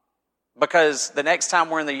 Because the next time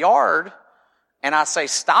we're in the yard and I say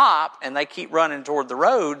stop and they keep running toward the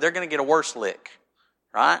road, they're going to get a worse lick,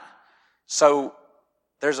 right? So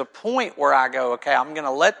there's a point where I go, okay, I'm going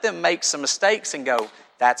to let them make some mistakes and go,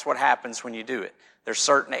 that's what happens when you do it. There's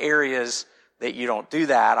certain areas that you don't do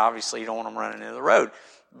that. Obviously, you don't want them running into the road.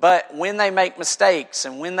 But when they make mistakes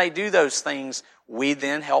and when they do those things, we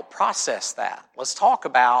then help process that. Let's talk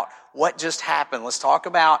about what just happened. Let's talk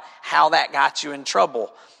about how that got you in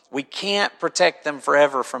trouble. We can't protect them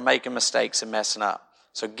forever from making mistakes and messing up.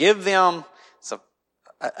 So give them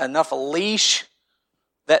enough a leash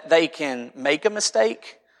that they can make a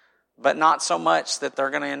mistake, but not so much that they're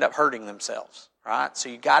going to end up hurting themselves, right? So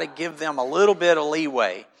you got to give them a little bit of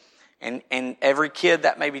leeway. And every kid,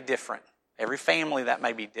 that may be different. Every family, that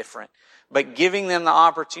may be different. But giving them the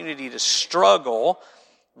opportunity to struggle,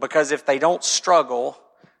 because if they don't struggle,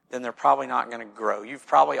 then they're probably not going to grow. You've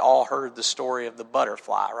probably all heard the story of the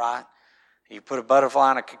butterfly, right? You put a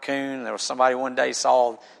butterfly in a cocoon. There was somebody one day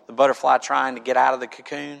saw the butterfly trying to get out of the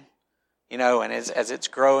cocoon. And as it's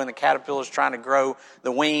growing, the caterpillar's trying to grow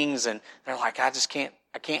the wings, and they're like, I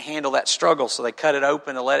can't handle that struggle. So they cut it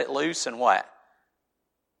open and let it loose, and what?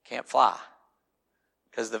 Can't fly.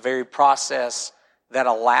 Because the very process that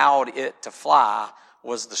allowed it to fly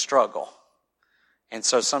was the struggle. And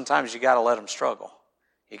so sometimes you got to let them struggle.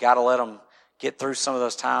 You got to let them get through some of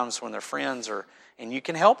those times when they're friends, and you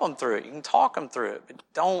can help them through it. You can talk them through it, but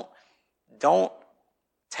don't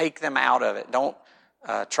take them out of it. Don't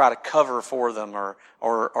try to cover for them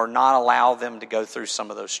or not allow them to go through some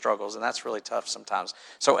of those struggles. And that's really tough sometimes.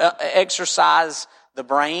 So exercise the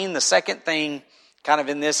brain. The second thing kind of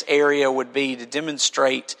in this area would be to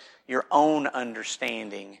demonstrate your own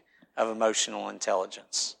understanding of emotional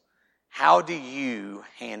intelligence. How do you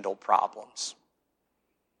handle problems?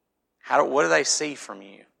 What do they see from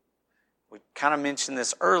you? We kind of mentioned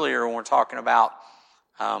this earlier when we're talking about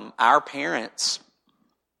our parents.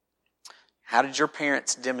 How did your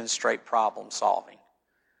parents demonstrate problem solving?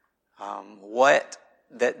 What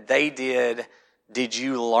that they did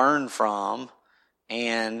you learn from?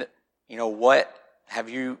 And, what have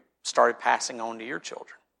you started passing on to your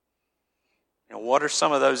children? What are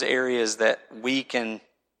some of those areas that we can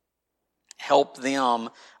help them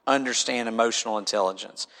understand emotional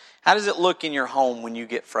intelligence? How does it look in your home when you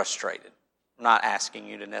get frustrated? I'm not asking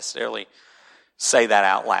you to necessarily say that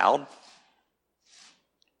out loud.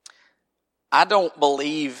 I don't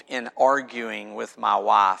believe in arguing with my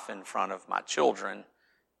wife in front of my children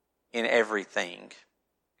in everything.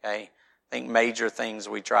 Okay? I think major things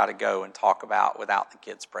we try to go and talk about without the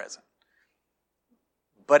kids present.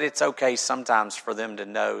 But it's okay sometimes for them to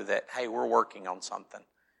know that, hey, we're working on something.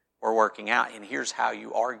 We're working out, and here's how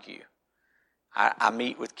you argue. I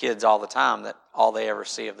meet with kids all the time that all they ever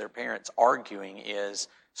see of their parents arguing is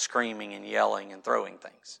screaming and yelling and throwing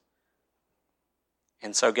things.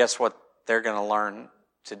 And so guess what they're going to learn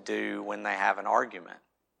to do when they have an argument?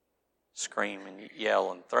 Scream and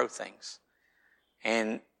yell and throw things.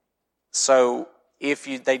 And so if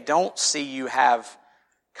they don't see you have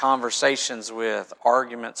conversations with,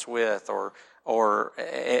 arguments with, or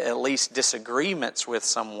at least disagreements with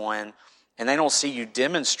someone, and they don't see you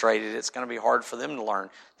demonstrate it, it's going to be hard for them to learn.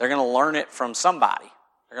 They're going to learn it from somebody.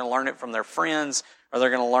 They're going to learn it from their friends, or they're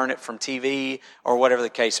going to learn it from TV, or whatever the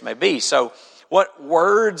case may be. So what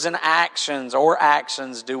words and actions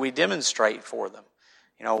do we demonstrate for them?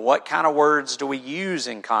 What kind of words do we use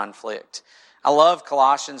in conflict? I love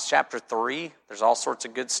Colossians chapter 3. There's all sorts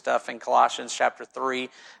of good stuff in Colossians chapter 3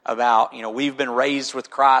 about, we've been raised with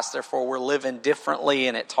Christ, therefore we're living differently.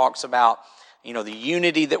 And it talks about, the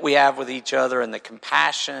unity that we have with each other and the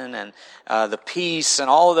compassion and the peace and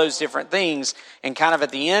all of those different things. And kind of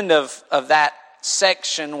at the end of that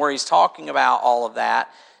section where he's talking about all of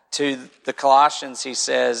that, to the Colossians he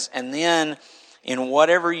says, and then in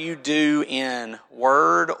whatever you do in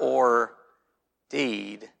word or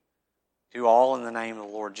deed, do all in the name of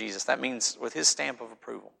the Lord Jesus. That means with His stamp of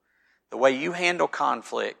approval. The way you handle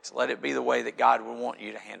conflict, let it be the way that God would want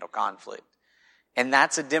you to handle conflict. And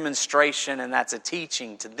that's a demonstration and that's a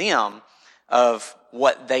teaching to them of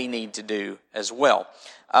what they need to do as well.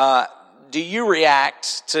 Do you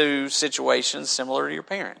react to situations similar to your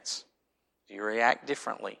parents? Do you react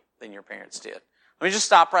differently than your parents did? Let me just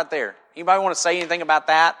stop right there. Anybody want to say anything about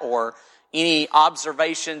that, or any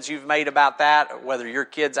observations you've made about that, whether your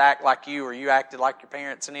kids act like you or you acted like your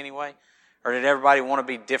parents in any way? Or did everybody want to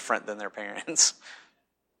be different than their parents?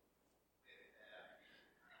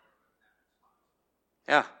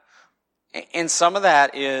 Yeah. And some of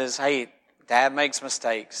that is, hey, Dad makes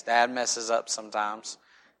mistakes. Dad messes up sometimes.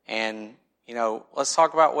 And, let's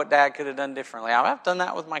talk about what Dad could have done differently. I've done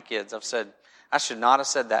that with my kids. I've said, I should not have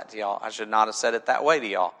said that to y'all. I should not have said it that way to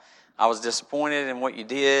y'all. I was disappointed in what you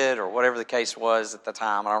did, or whatever the case was at the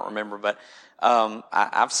time. I don't remember, but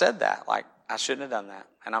I've said that. Like, I shouldn't have done that,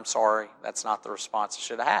 and I'm sorry. That's not the response I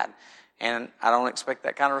should have had. And I don't expect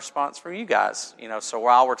that kind of response from you guys. So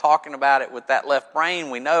while we're talking about it with that left brain,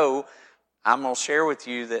 we know I'm going to share with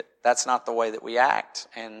you that that's not the way that we act.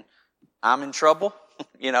 And I'm in trouble,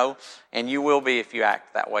 and you will be if you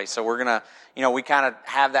act that way. So we're going to, we kind of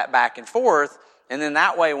have that back and forth. And then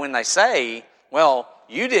that way when they say, well,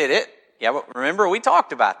 you did it. Yeah, but remember, we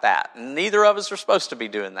talked about that. And neither of us are supposed to be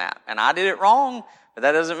doing that. And I did it wrong, but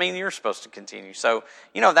that doesn't mean you're supposed to continue. So,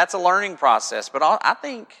 that's a learning process. But I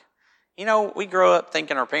think, we grow up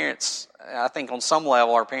thinking our parents, I think on some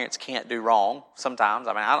level our parents can't do wrong sometimes.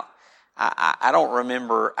 I mean, I don't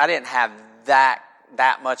remember, I didn't have that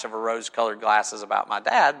much of a rose-colored glasses about my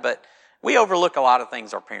dad, but we overlook a lot of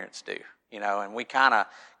things our parents do, and we kind of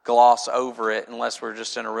gloss over it unless we're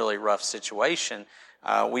just in a really rough situation.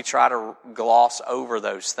 We try to gloss over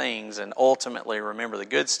those things and ultimately remember the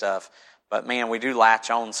good stuff. But man, we do latch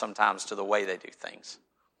on sometimes to the way they do things.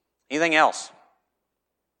 Anything else?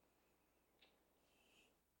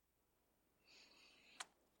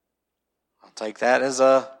 I'll take that as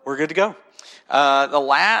we're good to go.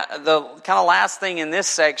 The kind of last thing in this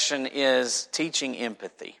section is teaching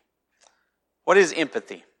empathy. What is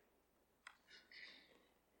empathy?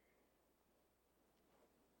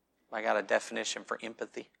 I got a definition for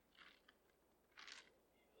empathy.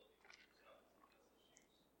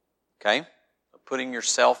 Okay. Putting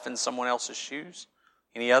yourself in someone else's shoes.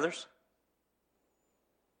 Any others?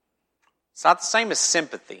 It's not the same as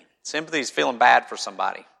sympathy. Sympathy is feeling bad for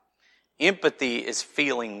somebody. Empathy is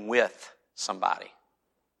feeling with somebody.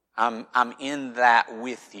 I'm in that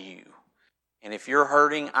with you. And if you're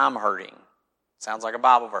hurting, I'm hurting. Sounds like a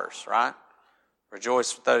Bible verse, right?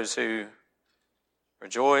 Rejoice with those who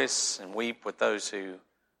rejoice and weep with those who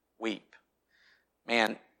weep.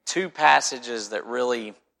 Man, two passages that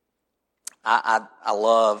really I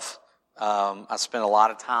love. I spent a lot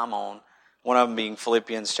of time on. One of them being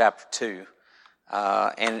Philippians chapter 2.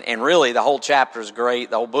 And really the whole chapter is great.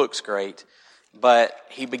 The whole book's great. But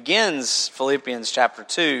he begins Philippians chapter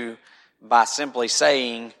 2 by simply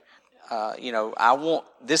saying,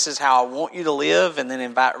 this is how I want you to live. And then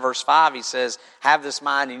in verse 5, he says, have this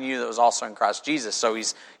mind in you that was also in Christ Jesus. So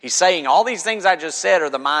he's saying all these things I just said are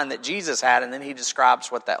the mind that Jesus had. And then he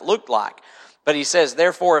describes what that looked like. But he says,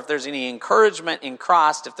 therefore, if there's any encouragement in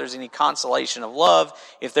Christ, if there's any consolation of love,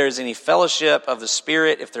 if there's any fellowship of the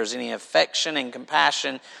Spirit, if there's any affection and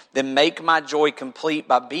compassion, then make my joy complete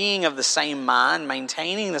by being of the same mind,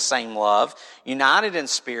 maintaining the same love, united in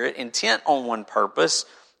spirit, intent on one purpose.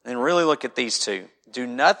 And really look at these two. Do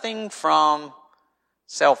nothing from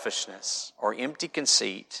selfishness or empty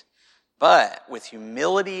conceit, but with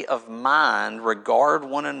humility of mind regard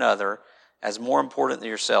one another as more important than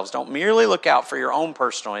yourselves. Don't merely look out for your own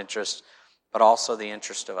personal interest, but also the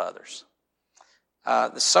interest of others.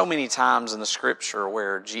 There's so many times in the Scripture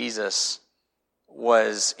where Jesus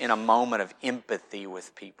was in a moment of empathy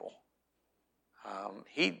with people.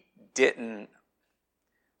 He didn't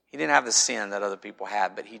have the sin that other people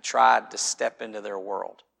had, but he tried to step into their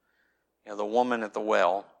world. The woman at the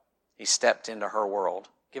well, he stepped into her world.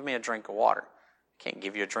 Give me a drink of water. I can't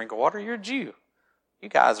give you a drink of water. You're a Jew. You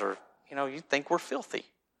guys are, you think we're filthy.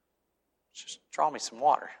 Just draw me some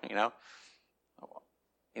water, And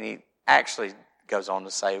he actually goes on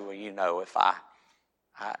to say, well,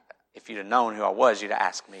 if you'd have known who I was, you'd have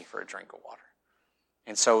asked me for a drink of water.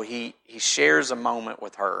 And so he shares a moment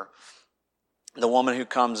with her. The woman who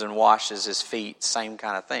comes and washes his feet, same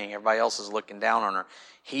kind of thing. Everybody else is looking down on her.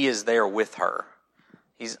 He is there with her.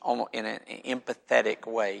 He's almost in an empathetic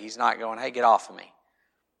way. He's not going, hey, get off of me.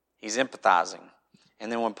 He's empathizing.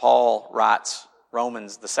 And then when Paul writes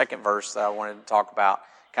Romans, the second verse that I wanted to talk about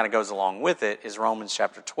kind of goes along with it, is Romans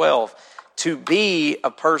chapter 12. To be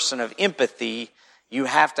a person of empathy, you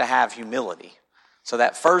have to have humility. So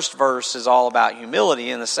that first verse is all about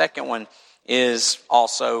humility, and the second one is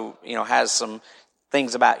also, has some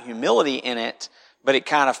things about humility in it, but it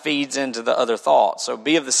kind of feeds into the other thoughts. So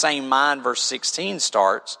be of the same mind, verse 16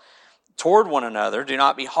 starts, toward one another. Do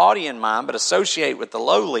not be haughty in mind, but associate with the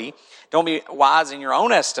lowly. Don't be wise in your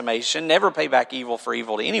own estimation. Never pay back evil for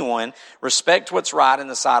evil to anyone. Respect what's right in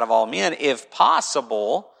the sight of all men, if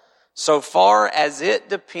possible, so far as it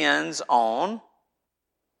depends on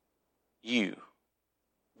you.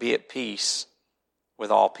 Be at peace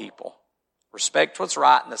with all people. Respect what's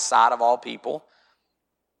right in the sight of all people.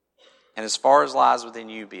 And as far as lies within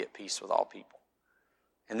you, be at peace with all people.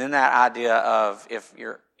 And then that idea of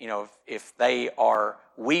if they are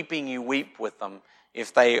weeping, you weep with them.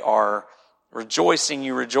 If they are rejoicing,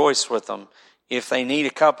 you rejoice with them. If they need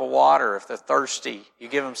a cup of water, if they're thirsty, you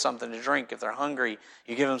give them something to drink. If they're hungry,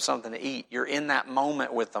 you give them something to eat. You're in that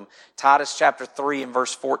moment with them. Titus chapter 3 and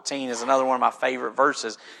verse 14 is another one of my favorite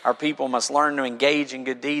verses. Our people must learn to engage in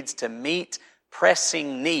good deeds to meet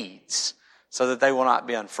pressing needs so that they will not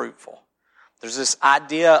be unfruitful. There's this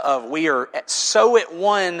idea of we are so at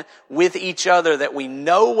one with each other that we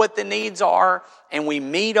know what the needs are and we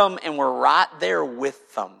meet them and we're right there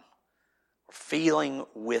with them. We're feeling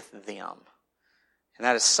with them. And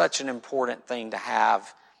that is such an important thing to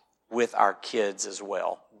have with our kids as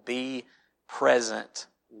well. Be present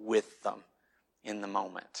with them in the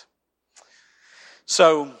moment.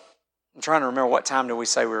 So, I'm trying to remember, what time did we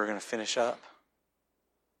say we were going to finish up?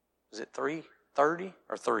 Was it 3:30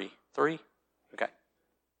 or 3? 3? Okay.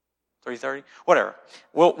 3:30? Whatever.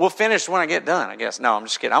 We'll finish when I get done, I guess. No, I'm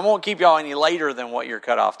just kidding. I won't keep y'all any later than what your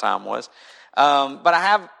cutoff time was. But I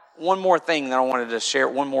have one more thing that I wanted to share,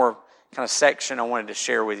 one more kind of section I wanted to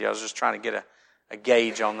share with you. I was just trying to get a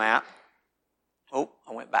gauge on that. Oh,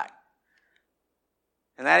 I went back.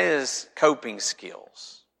 And that is coping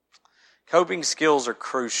skills. Coping skills are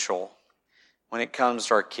crucial when it comes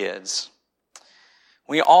to our kids.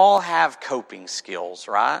 We all have coping skills,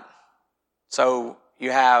 right? So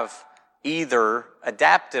you have either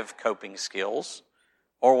adaptive coping skills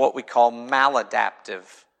or what we call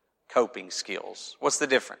maladaptive coping skills. What's the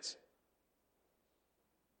difference?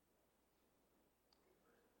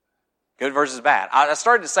 Good versus bad. I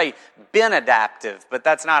started to say benadaptive, but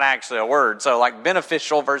that's not actually a word. So like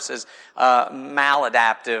beneficial versus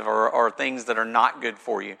maladaptive or things that are not good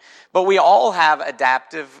for you. But we all have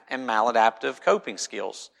adaptive and maladaptive coping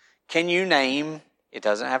skills. Can you name, it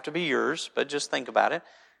doesn't have to be yours, but just think about it.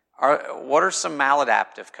 What are some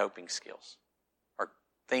maladaptive coping skills? Or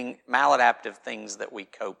maladaptive things that we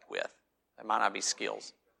cope with? They might not be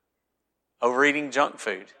skills. Overeating junk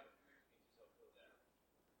food.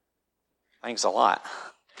 Thanks a lot.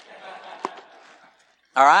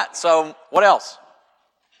 All right, so what else?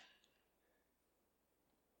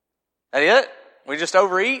 That it? We just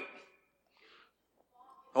overeat?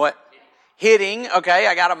 What? Hitting. Okay,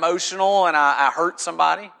 I got emotional and I hurt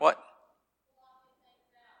somebody. What?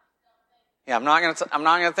 Yeah, I'm not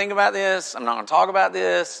gonna think about this. I'm not gonna talk about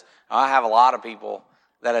this. I have a lot of people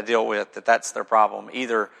that I deal with that's their problem.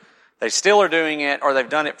 Either they still are doing it, or they've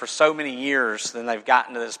done it for so many years, then they've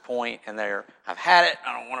gotten to this point and I've had it.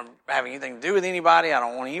 I don't want to have anything to do with anybody. I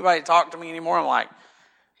don't want anybody to talk to me anymore. I'm like,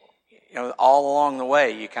 all along the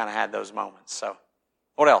way, you kind of had those moments. So,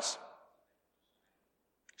 what else?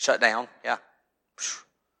 Shut down. Yeah.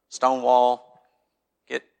 Stonewall.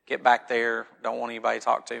 Get back there. Don't want anybody to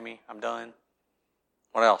talk to me. I'm done.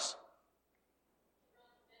 What else?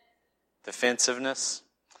 Defensiveness.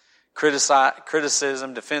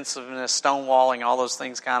 Criticism, defensiveness, stonewalling, all those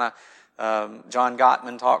things kind of John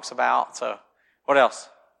Gottman talks about. So, what else?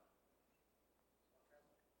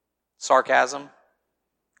 Sarcasm.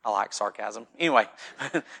 I like sarcasm. Anyway,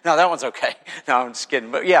 no, that one's okay. No, I'm just kidding.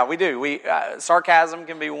 But yeah, we do. Sarcasm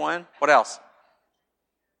can be one. What else?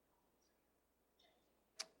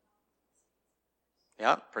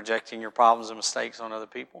 Yeah, projecting your problems and mistakes on other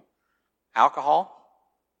people. Alcohol,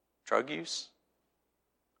 drug use.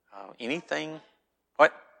 Anything.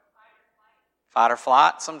 What? Fight or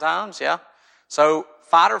flight sometimes, yeah. So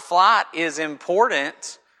fight or flight is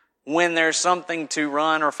important when there's something to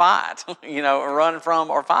run or fight, run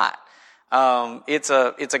from or fight. It's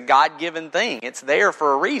a God-given thing. It's there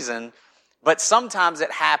for a reason, but sometimes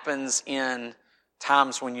it happens in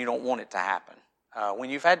times when you don't want it to happen. When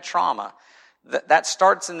you've had trauma, that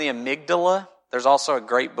starts in the amygdala. There's also a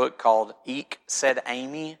great book called Eek, Said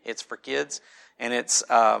Amy. It's for kids. And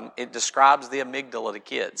it describes the amygdala to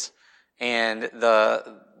kids. And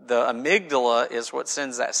the the amygdala is what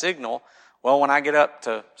sends that signal. Well, when I get up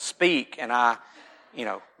to speak and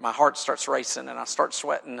my heart starts racing and I start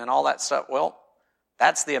sweating and all that stuff, well,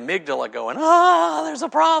 that's the amygdala going, there's a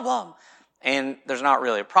problem. And there's not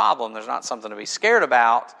really a problem. There's not something to be scared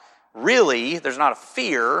about. Really, there's not a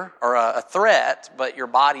fear or a threat, but your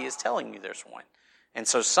body is telling you there's one. And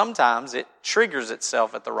so sometimes it triggers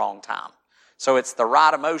itself at the wrong time. So it's the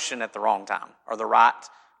right emotion at the wrong time, or the right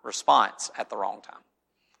response at the wrong time.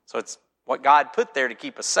 So it's what God put there to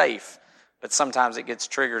keep us safe, but sometimes it gets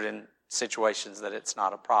triggered in situations that it's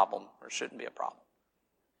not a problem or shouldn't be a problem.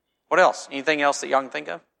 What else? Anything else that y'all can think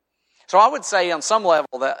of? So I would say on some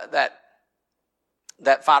level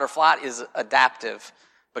that fight or flight is adaptive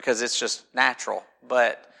because it's just natural.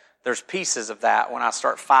 But there's pieces of that when I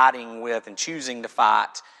start fighting with and choosing to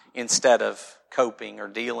fight instead of coping or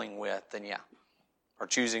dealing with, then yeah. Or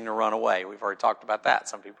choosing to run away. We've already talked about that.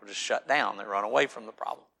 Some people just shut down. They run away from the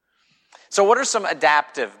problem. So what are some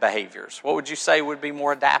adaptive behaviors? What would you say would be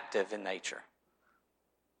more adaptive in nature?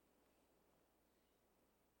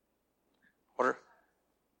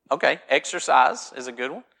 Okay, exercise is a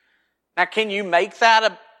good one. Now, can you make that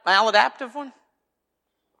a maladaptive one?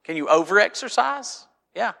 Can you over-exercise?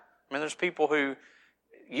 Yeah. I mean, there's people who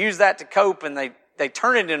use that to cope and they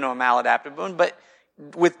turn it into a maladaptive one, but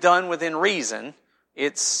done within reason,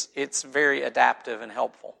 it's very adaptive and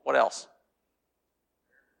helpful. What else?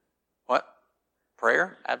 What?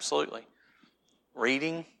 Prayer? Absolutely.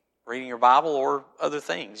 Reading your Bible or other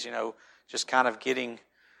things, just kind of getting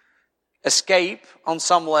escape on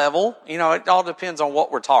some level. It all depends on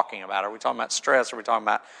what we're talking about. Are we talking about stress? Are we talking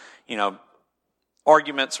about,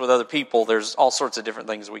 arguments with other people? There's all sorts of different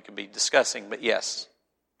things we could be discussing. But yes,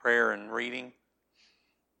 prayer and reading.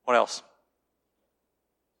 What else?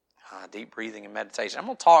 Deep breathing and meditation. We're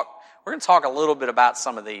going to talk a little bit about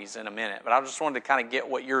some of these in a minute, but I just wanted to kind of get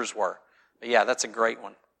what yours were. But yeah, that's a great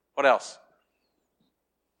one. What else?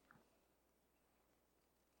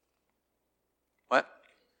 What?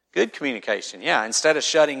 Good communication. Yeah, instead of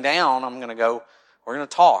shutting down, we're going to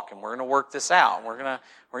talk and we're going to work this out. And we're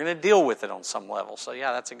going to deal with it on some level. So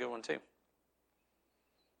yeah, that's a good one too.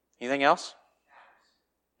 Anything else?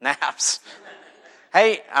 Naps.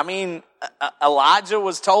 Hey, Elijah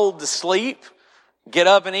was told to sleep, get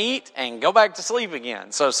up and eat, and go back to sleep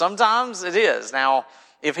again. So sometimes it is. Now,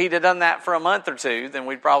 if he'd have done that for a month or two, then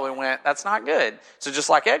we'd probably went, that's not good. So just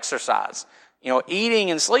like exercise,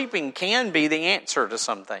 eating and sleeping can be the answer to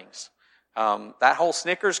some things. That whole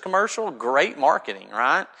Snickers commercial, great marketing,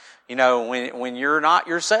 right? When you're not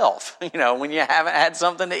yourself, when you haven't had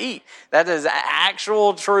something to eat. That is an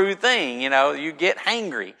actual true thing. You get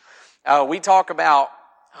hangry. We talk about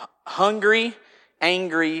hungry,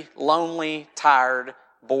 angry, lonely, tired,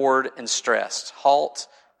 bored, and stressed. HALT.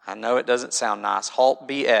 I know it doesn't sound nice. HALT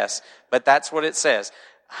BS. But that's what it says.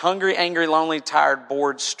 Hungry, angry, lonely, tired,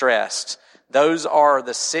 bored, stressed. Those are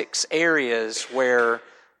the 6 areas where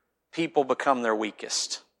people become their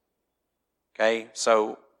weakest. Okay?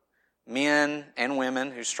 So men and women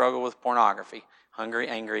who struggle with pornography. Hungry,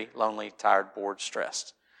 angry, lonely, tired, bored,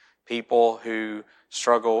 stressed. People who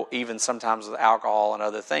struggle even sometimes with alcohol and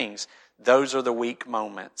other things. Those are the weak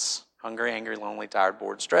moments. Hungry, angry, lonely, tired,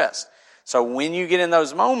 bored, stressed. So when you get in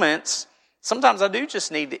those moments, sometimes I do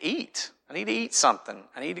just need to eat. I need to eat something.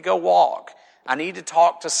 I need to go walk. I need to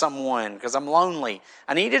talk to someone because I'm lonely.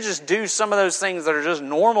 I need to just do some of those things that are just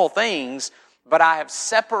normal things, but I have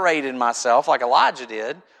separated myself, like Elijah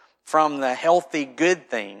did, from the healthy, good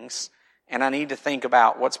things, and I need to think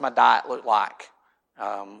about what's my diet look like?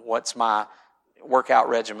 What's my workout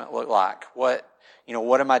regimen look like? What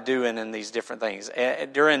am I doing in these different things?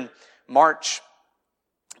 During March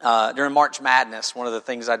Madness, one of the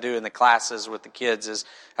things I do in the classes with the kids is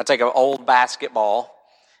I take an old basketball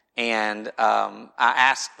and I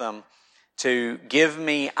ask them to give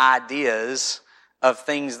me ideas of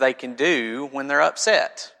things they can do when they're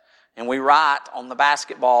upset. And we write on the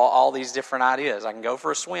basketball all these different ideas. I can go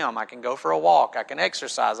for a swim. I can go for a walk. I can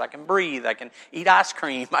exercise. I can breathe. I can eat ice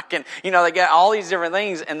cream. I can, they get all these different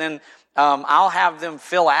things. And then I'll have them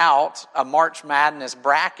fill out a March Madness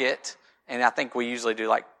bracket. And I think we usually do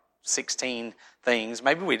like 16 things.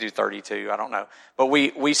 Maybe we do 32. I don't know. But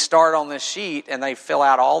we start on this sheet and they fill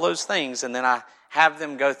out all those things. And then I have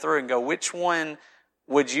them go through and go, which one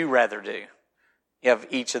would you rather do? You have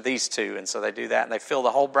each of these 2, and so they do that, and they fill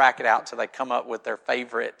the whole bracket out till they come up with their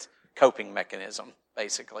favorite coping mechanism,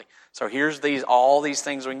 basically. So here's all these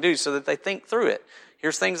things we can do so that they think through it.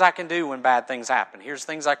 Here's things I can do when bad things happen. Here's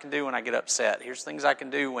things I can do when I get upset. Here's things I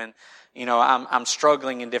can do when, I'm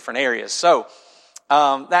struggling in different areas. So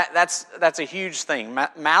that's a huge thing.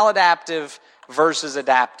 Maladaptive versus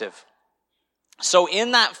adaptive. So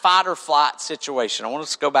in that fight or flight situation, I want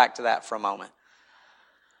us to go back to that for a moment.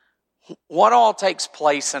 What all takes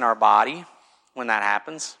place in our body when that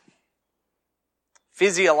happens?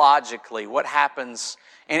 Physiologically, what happens?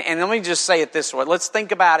 And let me just say it this way. Let's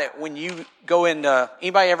think about it when you go into,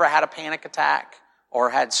 anybody ever had a panic attack or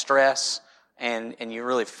had stress and you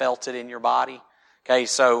really felt it in your body? Okay,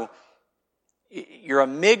 so your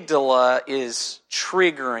amygdala is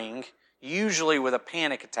triggering, usually with a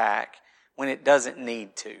panic attack, when it doesn't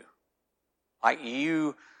need to.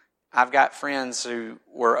 I've got friends who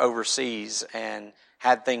were overseas and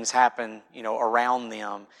had things happen, around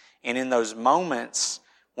them. And in those moments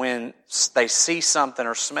when they see something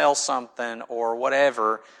or smell something or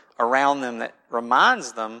whatever around them that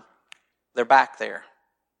reminds them, they're back there.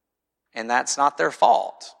 And that's not their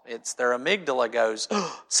fault. It's their amygdala goes,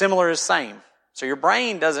 similar is same. So your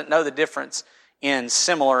brain doesn't know the difference in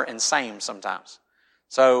similar and same sometimes.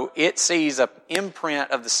 So it sees an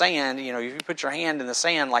imprint of the sand. If you put your hand in the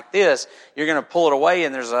sand like this, you're going to pull it away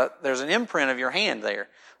and there's an imprint of your hand there.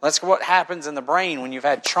 That's what happens in the brain when you've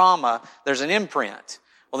had trauma. There's an imprint.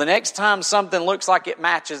 Well, the next time something looks like it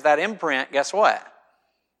matches that imprint, guess what?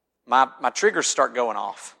 My triggers start going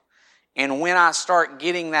off. And when I start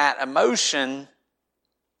getting that emotion,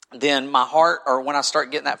 then my heart, or when I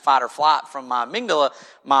start getting that fight or flight from my amygdala,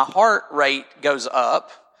 my heart rate goes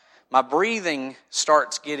up. My breathing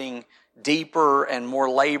starts getting deeper and more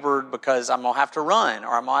labored because I'm going to have to run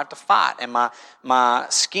or I'm going to have to fight. And my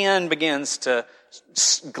skin begins to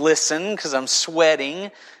glisten because I'm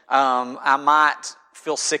sweating. I might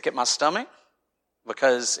feel sick at my stomach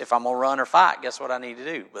because if I'm going to run or fight, guess what I need to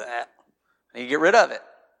do? I need to get rid of it.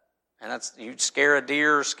 And that's, you scare a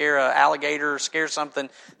deer, scare an alligator, scare something,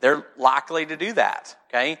 they're likely to do that,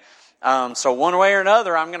 okay? So one way or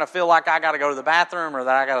another, I'm going to feel like I got to go to the bathroom or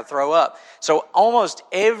that I got to throw up. So almost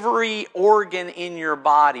every organ in your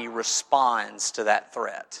body responds to that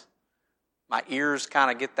threat. My ears kind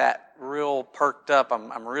of get that real perked up.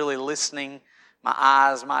 I'm really listening. My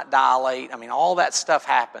eyes might dilate. All that stuff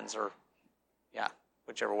happens, or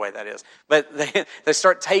whichever way that is. But they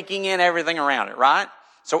start taking in everything around it, right?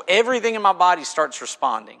 So everything in my body starts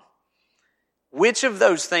responding. Which of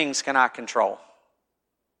those things can I control?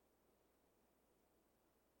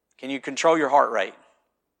 Can you control your heart rate?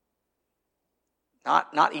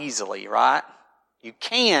 Not easily, right? You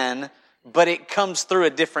can, but it comes through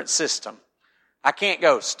a different system. I can't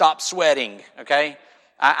go, stop sweating, okay?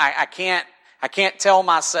 I can't tell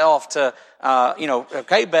myself to,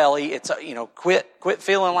 okay, belly, it's, quit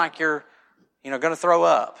feeling like you're, going to throw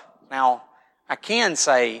up. Now, I can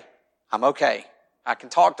say, I'm okay. I can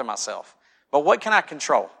talk to myself. But what can I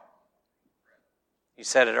control? You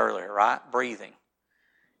said it earlier, right? Breathing.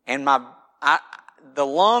 And the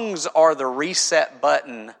lungs are the reset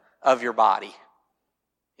button of your body.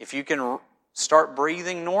 If you can start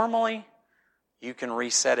breathing normally, you can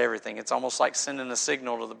reset everything. It's almost like sending a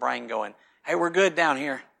signal to the brain going, hey, we're good down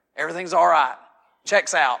here. Everything's all right.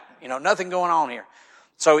 Checks out. Nothing going on here.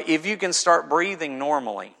 So if you can start breathing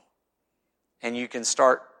normally and you can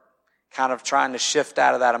start kind of trying to shift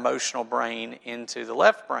out of that emotional brain into the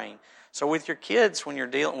left brain. So with your kids, when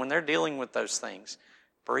they're dealing with those things,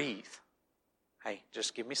 breathe. Hey,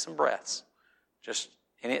 just give me some breaths.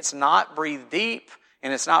 And it's not breathe deep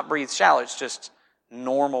and it's not breathe shallow. It's just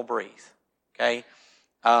normal breathe. Okay?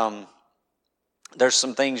 There's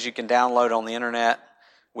some things you can download on the internet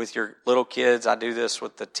with your little kids. I do this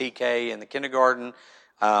with the TK in the kindergarten.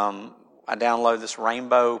 I download this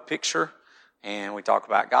rainbow picture and we talk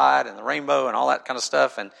about God and the rainbow and all that kind of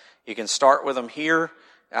stuff. And you can start with them here.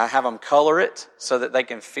 I have them color it so that they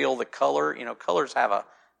can feel the color. Colors have a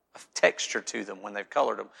texture to them when they've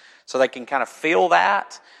colored them. So they can kind of feel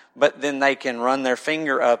that, but then they can run their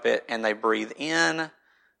finger up it and they breathe in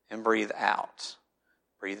and breathe out.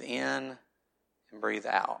 Breathe in and breathe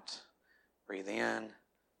out. Breathe in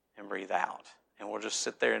and breathe out. And we'll just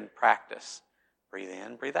sit there and practice. Breathe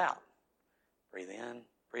in, breathe out. Breathe in,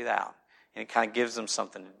 breathe out. And it kind of gives them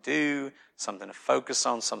something to do, something to focus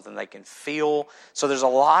on, something they can feel. So there's a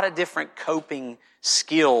lot of different coping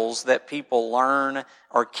skills that people learn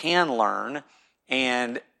or can learn.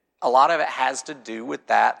 And a lot of it has to do with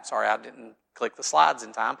that. Sorry, I didn't click the slides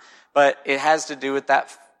in time. But it has to do with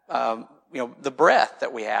that, the breath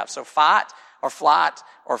that we have. So fight or flight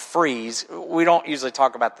or freeze. We don't usually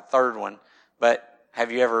talk about the third one. But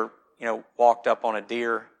have you ever, walked up on a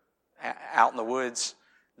deer out in the woods?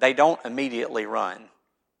 They don't immediately run.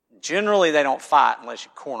 Generally, they don't fight unless you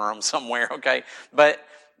corner them somewhere, okay? But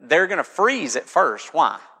they're going to freeze at first.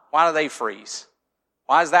 Why? Why do they freeze?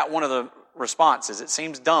 Why is that one of the responses. It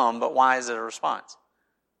seems dumb, but why is it a response?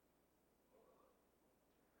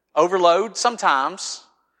 Overload, sometimes.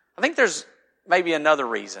 I think there's maybe another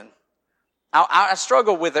reason. I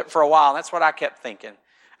struggled with it for a while. That's what I kept thinking.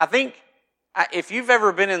 I think if you've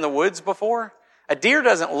ever been in the woods before, a deer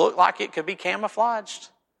doesn't look like it could be camouflaged.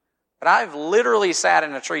 But I've literally sat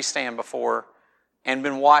in a tree stand before and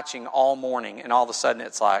been watching all morning, and all of a sudden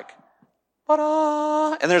it's like,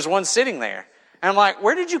 ta-da! And there's one sitting there. And I'm like,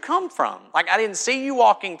 where did you come from? Like, I didn't see you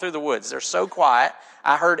walking through the woods. They're so quiet.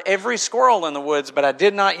 I heard every squirrel in the woods, but I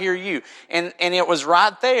did not hear you. And it was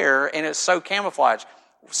right there, and it's so camouflaged.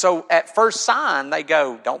 So at first sign, they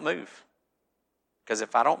go, don't move. Because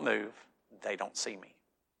if I don't move, they don't see me.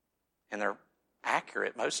 And they're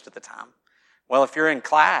accurate most of the time. Well, if you're in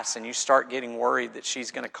class and you start getting worried that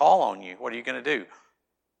she's going to call on you, what are you going to do?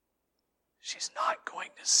 She's not going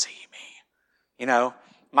to see me. You know,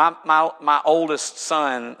 my oldest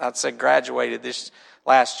son, I'd say graduated this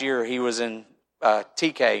last year. He was in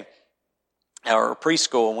TK or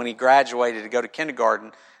preschool. And when he graduated to go to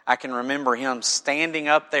kindergarten, I can remember him standing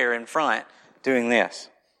up there in front doing this.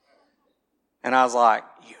 And I was like,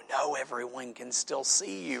 you know everyone can still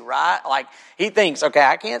see you, right? Like, he thinks, okay,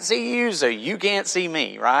 I can't see you, so you can't see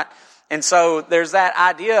me, right? And so there's that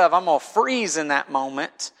idea of I'm going to freeze in that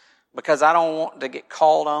moment because I don't want to get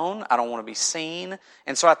called on. I don't want to be seen.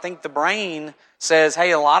 And so I think the brain says,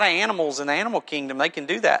 hey, a lot of animals in the animal kingdom, they can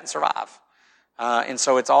do that and survive. And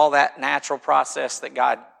so it's all that natural process that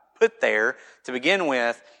God put there to begin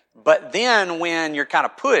with. But then when you're kind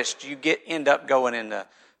of pushed, you end up going into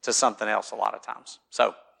something else a lot of times.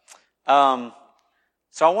 So I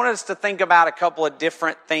want us to think about a couple of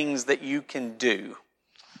different things that you can do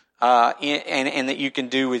and that you can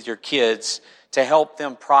do with your kids to help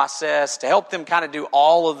them process, to help them kind of do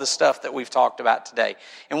all of the stuff that we've talked about today.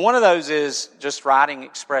 And one of those is just writing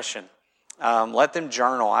expression. Let them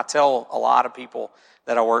journal. I tell a lot of people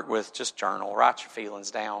that I work with, just journal. Write your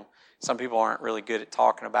feelings down. Some people aren't really good at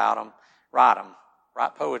talking about them. Write them.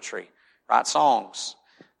 Write poetry. Write songs.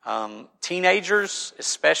 Teenagers,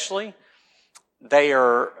 especially, they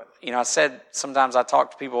are, I said sometimes I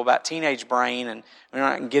talk to people about teenage brain, and we're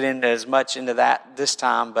not going to get into as much into that this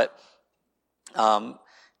time, but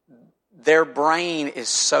their brain is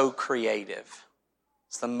so creative.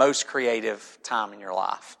 It's the most creative time in your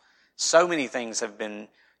life. So many things have been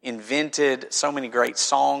invented. So many great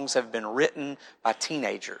songs have been written by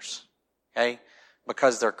teenagers. Okay?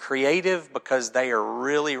 Because they're creative, because they are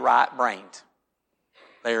really right-brained.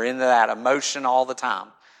 They're into that emotion all the time.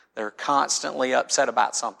 They're constantly upset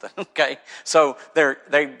about something. Okay? So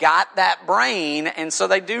they've got that brain, and so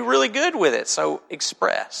they do really good with it. So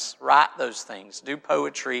express. Write those things. Do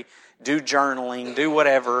poetry. Do journaling. Do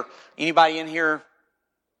whatever. Anybody in here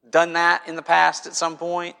done that in the past at some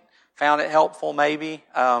point? Found it helpful, maybe.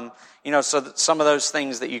 So some of those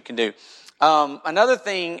things that you can do. Another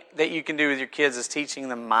thing that you can do with your kids is teaching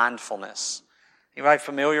them mindfulness. Anybody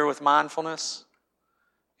familiar with mindfulness?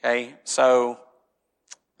 Okay, so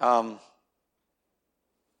will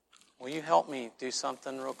you help me do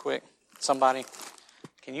something real quick? Somebody,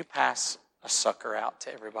 can you pass a sucker out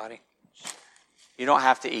to everybody? You don't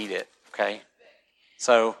have to eat it, okay?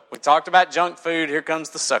 So we talked about junk food. Here comes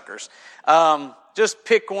the suckers. Just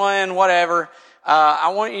pick one, whatever.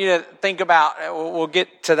 I want you to think about, we'll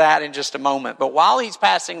get to that in just a moment. But while he's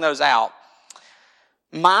passing those out,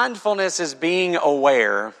 mindfulness is being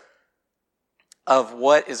aware of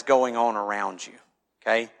what is going on around you,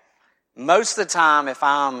 okay? Most of the time, if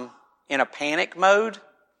I'm in a panic mode,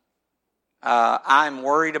 I'm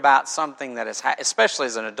worried about something that is, especially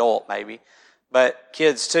as an adult maybe, but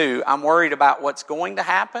kids too, I'm worried about what's going to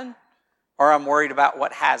happen, or I'm worried about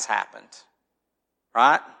what has happened.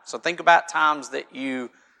 Right? So think about times that you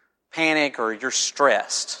panic or you're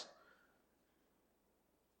stressed.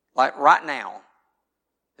 Like right now.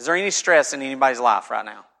 Is there any stress in anybody's life right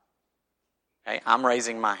now? Okay, I'm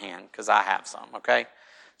raising my hand because I have some, okay?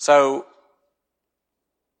 So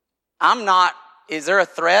is there a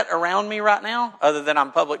threat around me right now other than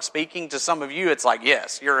I'm public speaking? To some of you, it's like,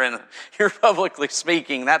 yes, you're publicly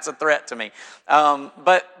speaking. That's a threat to me.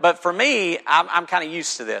 But for me, I'm kind of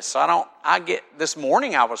used to this. So this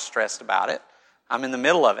morning I was stressed about it. I'm in the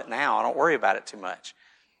middle of it now. I don't worry about it too much.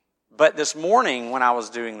 But this morning when I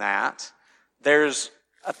was doing that, there's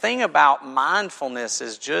a thing about mindfulness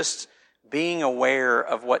is just being aware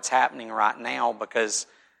of what's happening right now, because,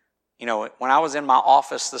 when I was in my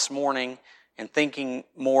office this morning and thinking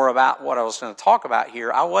more about what I was going to talk about here,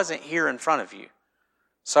 I wasn't here in front of you.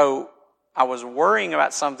 So I was worrying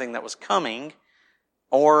about something that was coming,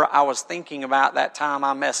 or I was thinking about that time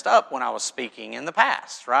I messed up when I was speaking in the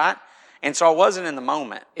past, right? And so I wasn't in the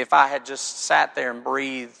moment. If I had just sat there and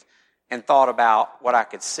breathed and thought about what I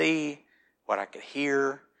could see, what I could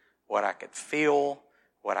hear, what I could feel,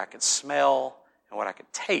 what I could smell, and what I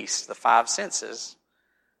could taste, the 5 senses,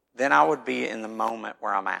 then I would be in the moment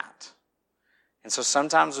where I'm at. And so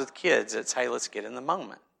sometimes with kids, it's, hey, let's get in the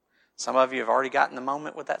moment. Some of you have already gotten the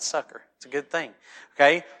moment with that sucker. It's a good thing.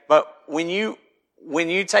 Okay? But when you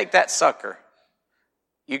take that sucker,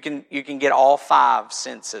 you can get all 5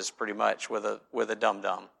 senses pretty much with a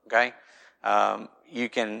dum-dum. Okay? You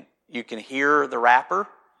can hear the rapper.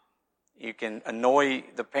 You can annoy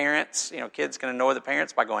the parents. Kids can annoy the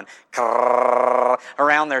parents by going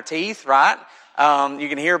around their teeth, right? You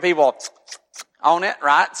can hear people on it,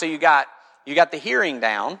 right? So you got the hearing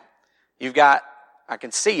down. I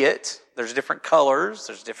can see it. There's different colors.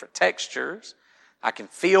 There's different textures. I can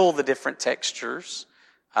feel the different textures.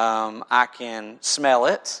 I can smell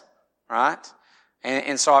it, right?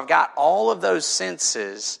 And so I've got all of those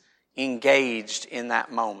senses engaged in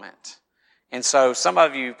that moment. And so some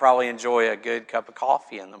of you probably enjoy a good cup of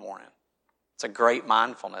coffee in the morning. It's a great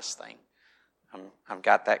mindfulness thing. I've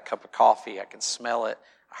got that cup of coffee. I can smell it.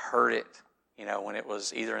 I heard it, when it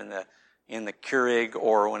was either in the Keurig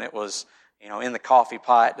or when it was, in the coffee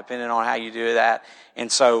pot, depending on how you do that.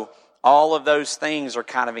 And so all of those things are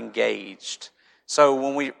kind of engaged. So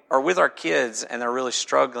when we are with our kids and they're really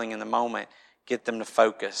struggling in the moment, get them to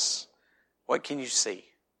focus. What can you see?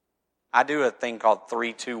 I do a thing called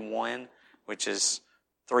 3-2-1, which is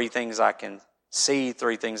 3 things I can see,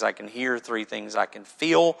 3 things I can hear, 3 things I can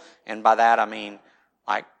feel. And by that I mean,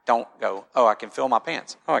 don't go, oh, I can feel my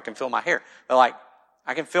pants. Oh, I can feel my hair. But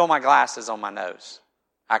I can feel my glasses on my nose.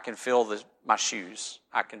 I can feel my shoes.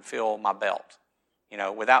 I can feel my belt.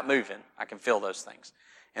 Without moving, I can feel those things.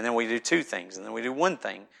 And then we do 2 things, and then we do 1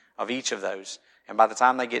 thing of each of those. And by the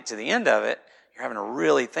time they get to the end of it, you're having to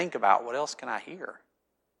really think about, what else can I hear?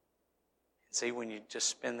 And see, when you just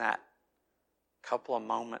spend that couple of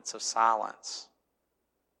moments of silence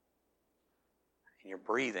and you're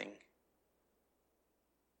breathing,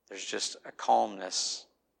 there's just a calmness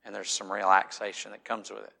and there's some relaxation that comes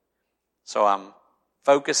with it. So I'm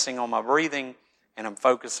focusing on my breathing and I'm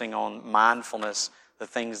focusing on mindfulness, the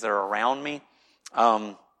things that are around me.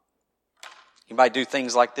 Anybody do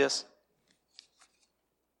things like this?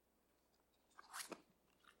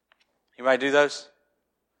 Anybody do those?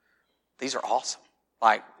 These are awesome.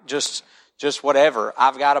 Just whatever.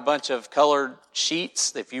 I've got a bunch of colored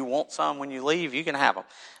sheets. If you want some when you leave, you can have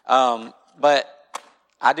them. But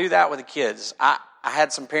I do that with the kids. I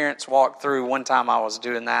had some parents walk through. One time I was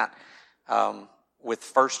doing that with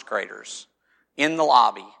first graders in the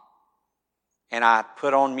lobby. And I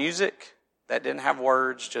put on music that didn't have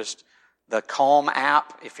words, just the Calm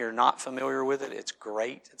app. If you're not familiar with it, it's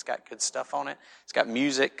great. It's got good stuff on it. It's got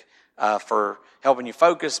music for helping you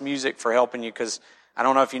focus, music for helping you, because I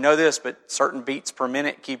don't know if you know this, but certain beats per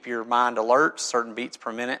minute keep your mind alert. Certain beats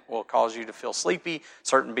per minute will cause you to feel sleepy.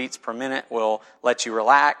 Certain beats per minute will let you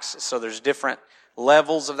relax. So there's different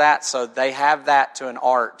levels of that. So they have that to an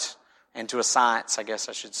art and to a science, I guess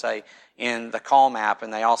I should say, in the Calm app.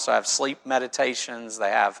 And they also have sleep meditations. They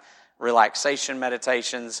have relaxation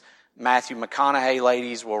meditations. Matthew McConaughey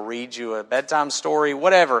ladies will read you a bedtime story,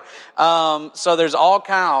 whatever. So there's all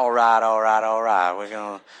kind of, all right, we're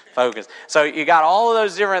going to focus. So you got all of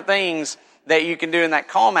those different things that you can do in that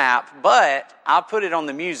Calm app, but I put it on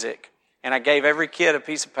the music, and I gave every kid a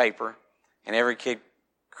piece of paper and every kid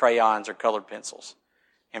crayons or colored pencils.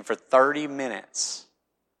 And for 30 minutes,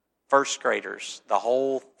 first graders, the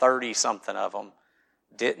whole 30-something of them,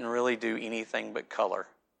 didn't really do anything but color.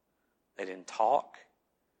 They didn't talk.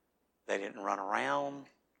 They didn't run around.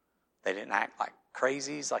 They didn't act like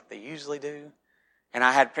crazies like they usually do. And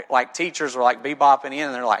I had, teachers were bebopping in,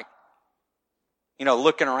 and they're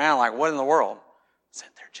looking around what in the world? I said,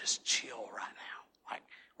 they're just chill right now.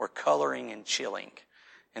 We're coloring and chilling.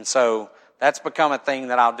 And so that's become a thing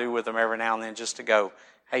that I'll do with them every now and then, just to go,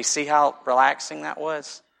 hey, see how relaxing that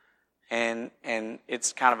was? And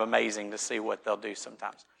it's kind of amazing to see what they'll do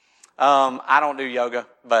sometimes. I don't do yoga,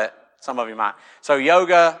 but some of you might. So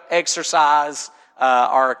yoga, exercise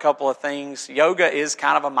are a couple of things. Yoga is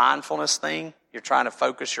kind of a mindfulness thing. You're trying to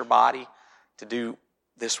focus your body to do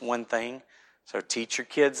this one thing. So teach your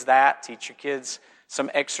kids that. Teach your kids some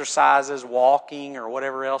exercises, walking or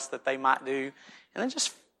whatever else that they might do. And then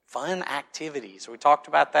just fun activities. We talked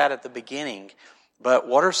about that at the beginning. But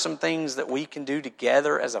what are some things that we can do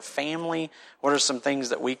together as a family? What are some things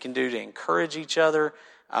that we can do to encourage each other?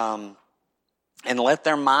 And let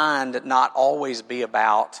their mind not always be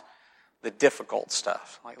about the difficult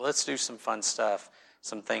stuff. Let's do some fun stuff.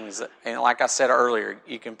 some things that, and like I said earlier,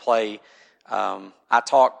 you can play. When I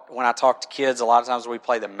talk to kids, a lot of times we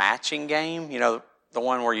play the matching game. The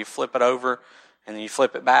one where you flip it over and then you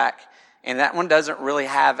flip it back, and that one doesn't really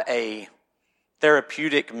have a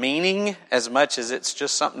therapeutic meaning as much as it's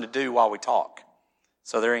just something to do while we talk.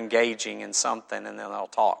 So they're engaging in something and then they'll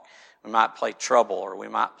talk. We might play Trouble, or we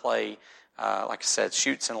might play, like I said,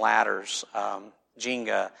 Chutes and Ladders,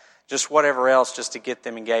 Jenga, just whatever else just to get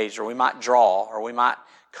them engaged. Or we might draw, or we might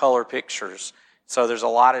color pictures. So there's a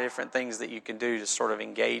lot of different things that you can do to sort of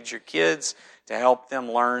engage your kids to help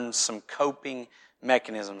them learn some coping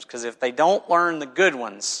mechanisms. Because if they don't learn the good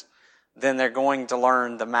ones, then they're going to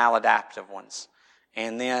learn the maladaptive ones.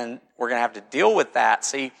 And then we're going to have to deal with that.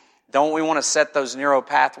 See, don't we want to set those neural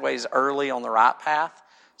pathways early on the right path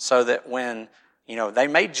so that when, they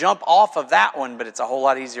may jump off of that one, but it's a whole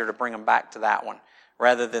lot easier to bring them back to that one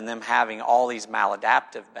rather than them having all these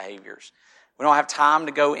maladaptive behaviors. We don't have time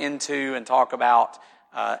to go into and talk about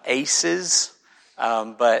ACEs,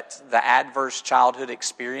 but the adverse childhood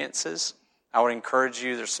experiences. I would encourage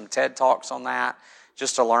you, there's some TED Talks on that,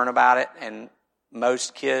 just to learn about it. And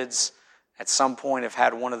most kids at some point have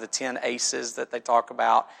had one of the 10 ACEs that they talk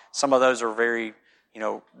about. Some of those are very,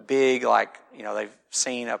 big, like, they've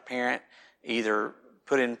seen a parent either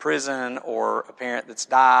put in prison or a parent that's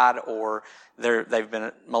died, or they've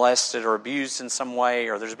been molested or abused in some way,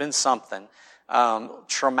 or there's been something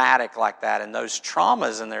traumatic like that. And those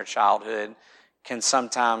traumas in their childhood can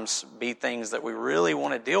sometimes be things that we really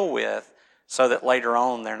want to deal with so that later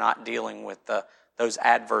on they're not dealing with those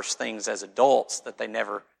adverse things as adults that they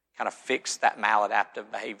never kind of fix that maladaptive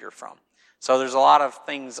behavior from. So there's a lot of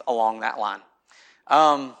things along that line.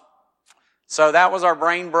 So that was our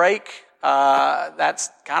brain break. That's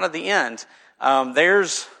kind of the end. There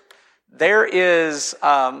is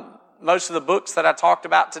most of the books that I talked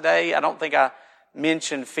about today. I don't think I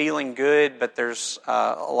mentioned Feeling Good, but there's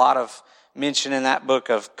a lot of mention in that book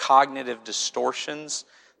of cognitive distortions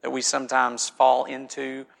that we sometimes fall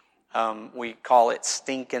into. We call it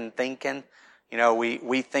stinking thinking.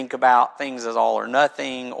 We think about things as all or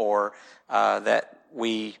nothing, or that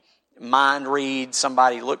we mind read.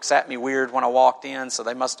 Somebody looks at me weird when I walked in, so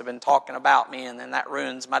they must have been talking about me, and then that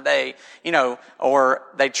ruins my day. Or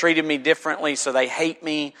they treated me differently, so they hate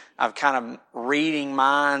me. I'm kind of reading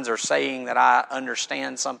minds or saying that I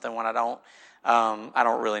understand something when I don't. I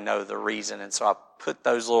don't really know the reason, and so I put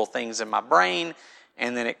those little things in my brain,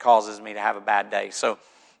 and then it causes me to have a bad day. So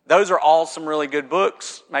those are all some really good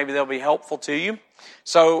books. Maybe they'll be helpful to you.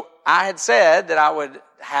 So I had said that I would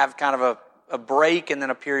have kind of a break and then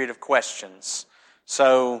a period of questions.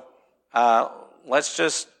 So let's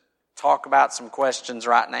just talk about some questions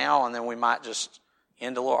right now, and then we might just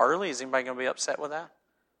end a little early. Is anybody going to be upset with that?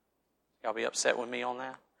 Y'all be upset with me on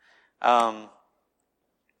that?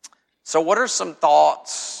 So what are some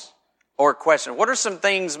thoughts or questions? What are some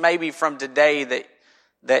things maybe from today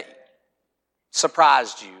that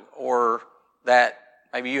surprised you, or that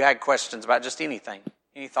maybe you had questions about, just anything?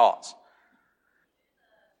 Any thoughts?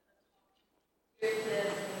 Like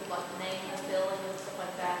name the feeling and stuff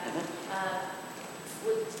like that. Mm-hmm.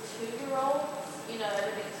 With 2-year-olds,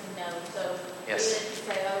 everything's no. So yes. Even if you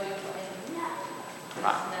say, "Oh, you're playing," no,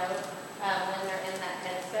 right. No. When they're in that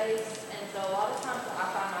headspace, and so a lot of times I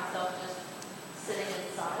find myself just sitting in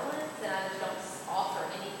silence, and I just don't offer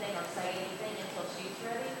anything or say anything until she's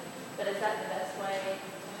ready. But is that the best way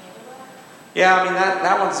to handle that? Yeah, I mean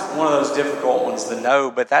that one's one of those difficult ones to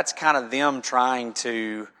know, but that's kind of them trying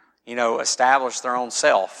to, establish their own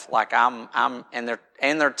self. Like and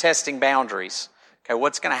they're testing boundaries. Okay,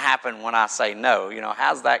 what's going to happen when I say no?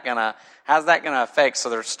 How's that gonna affect? So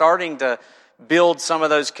they're starting to build some of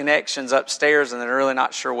those connections upstairs, and they're really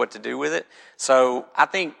not sure what to do with it. So I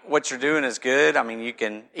think what you're doing is good. I mean, you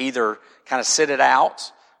can either kind of sit it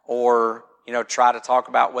out, or try to talk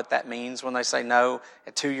about what that means when they say no.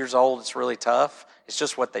 At 2 years old, it's really tough. It's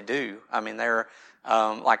just what they do. I mean, they're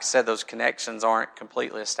like I said, those connections aren't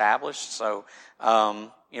completely established. So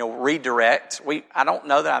redirect. I don't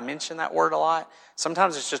know that I mention that word a lot.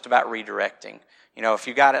 Sometimes it's just about redirecting.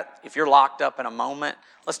 If you're locked up in a moment,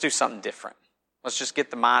 let's do something different. Let's just get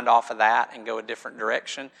the mind off of that and go a different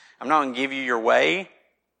direction. I'm not going to give you your way,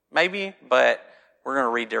 maybe, but we're going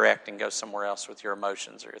to redirect and go somewhere else with your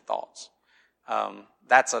emotions or your thoughts.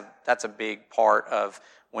 That's a big part of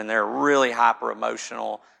when they're really hyper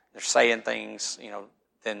emotional, they're saying things,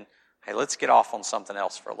 then, hey, let's get off on something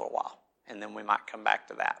else for a little while, and then we might come back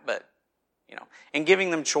to that. But, and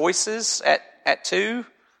giving them choices at 2,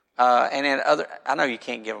 and at other, I know you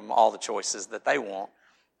can't give them all the choices that they want,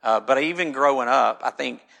 but even growing up, I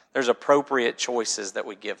think there's appropriate choices that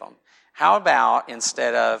we give them. How about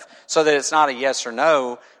instead of, so that it's not a yes or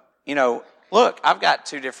no, look, I've got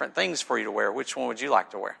 2 different things for you to wear. Which one would you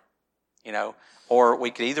like to wear? Or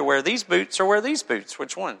we could either wear these boots or wear these boots.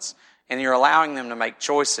 Which ones? And you're allowing them to make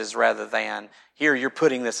choices rather than, here, you're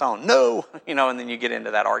putting this on. No! And then you get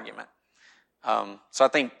into that argument. So I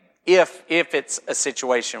think if it's a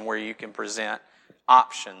situation where you can present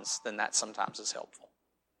options, then that sometimes is helpful.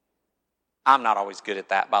 I'm not always good at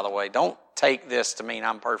that, by the way. Don't take this to mean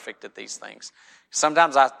I'm perfect at these things.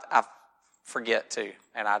 Sometimes I forget too,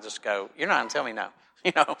 and I just go, you're not going to tell me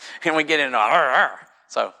no. And we get into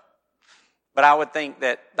so. But I would think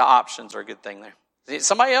that the options are a good thing there.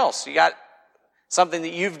 Somebody else, you got something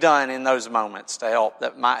that you've done in those moments to help,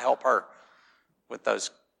 that might help her with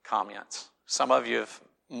those comments. Some of you have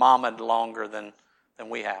mommed longer than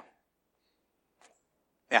we have.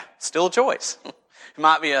 Yeah, still a choice. It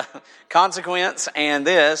might be a consequence and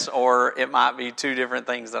this, or it might be 2 different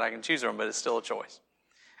things that I can choose from, but it's still a choice.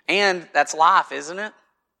 And that's life, isn't it?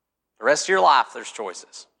 The rest of your life, there's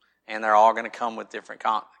choices. And they're all going to come with different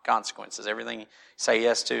consequences. Everything you say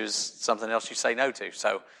yes to is something else you say no to.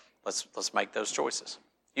 So let's make those choices.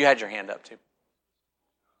 You had your hand up too.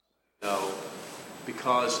 No,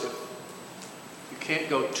 because you can't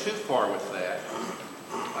go too far with that.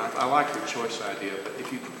 I like your choice idea, but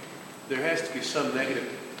there has to be some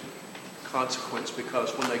negative consequence,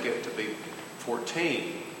 because when they get to be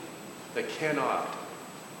 14, they cannot,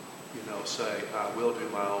 say, I will do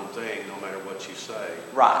my own thing no matter what you say.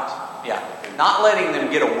 Right, yeah. Not letting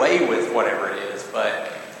them get away with whatever it is,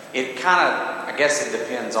 but it kind of, I guess it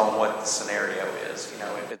depends on what the scenario is.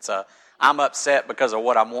 If it's I'm upset because of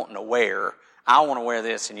what I'm wanting to wear, I want to wear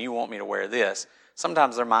this and you want me to wear this.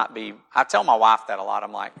 Sometimes there might be, I tell my wife that a lot.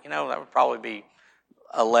 I'm like, that would probably be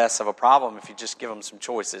a less of a problem if you just give them some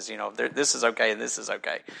choices. This is okay and this is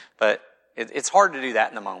okay. But it's hard to do that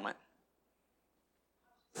in the moment.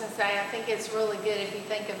 I think it's really good if you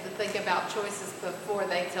think about choices before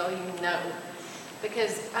they tell you no.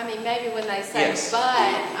 Because, maybe when they say, yes, but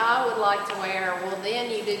I would like to wear, well, then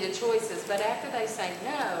you do the choices. But after they say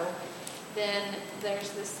no, then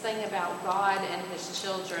there's this thing about God and His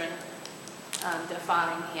children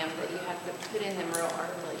defining Him that you have to put in them real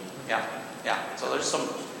early. Yeah. So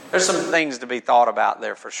there's some things to be thought about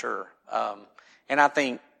there for sure. And I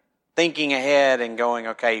think thinking ahead and going,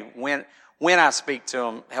 okay, when I speak to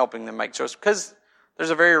them, helping them make choices, because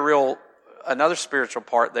there's a very real, another spiritual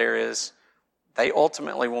part there is they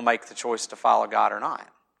ultimately will make the choice to follow God or not.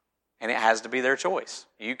 And it has to be their choice.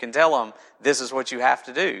 You can tell them, this is what you have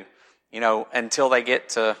to do, until they get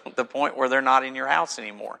to the point where they're not in your house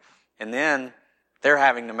anymore. And then they're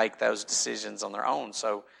having to make those decisions on their own.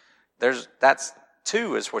 So that's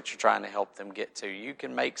 2 is what you're trying to help them get to. You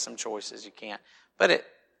can make some choices, you can't. But at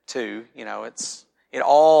 2, it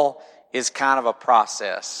all is kind of a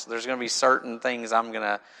process. There's going to be certain things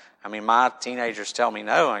my teenagers tell me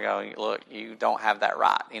no. I go, look, you don't have that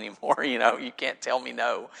right anymore. You can't tell me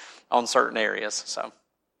no on certain areas. So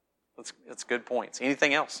that's good points.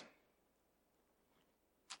 Anything else?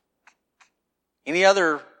 Any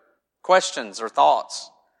other questions or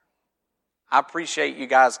thoughts? I appreciate you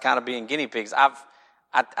guys kind of being guinea pigs. I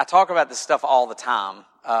talk about this stuff all the time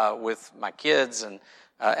with my kids and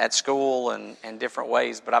at school and different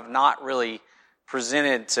ways, but I've not really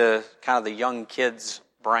presented to kind of the young kids'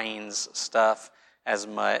 brains stuff as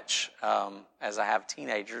much as I have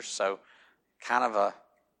teenagers. So kind of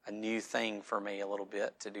a new thing for me a little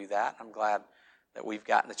bit to do that. I'm glad that we've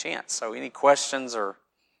gotten the chance. So any questions or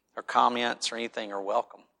comments or anything are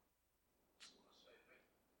welcome.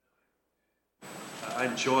 I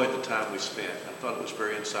enjoyed the time we spent. I thought it was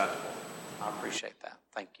very insightful. I appreciate that.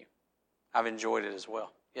 Thank you. I've enjoyed it as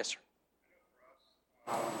well. Yes, sir.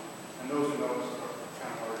 And those who know us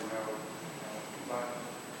kind of already know, but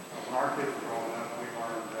when our kids were growing up, we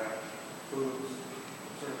learned that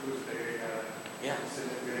certain foods they had a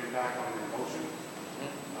significant impact on your emotions.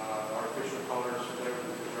 The artificial colors, flavors,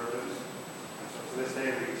 and preservatives. And so to this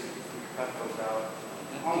day, we cut those out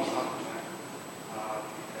almost 100%.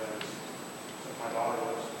 Because since my daughter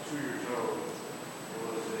was 2 years old,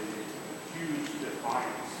 there was a huge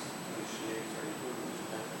defiance when she ate certain foods.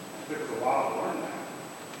 It took us a while to learn that.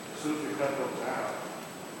 As soon as we cut those out,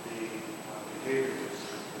 the behavior was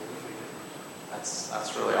really different.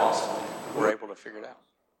 That's really awesome. We're able to figure it out.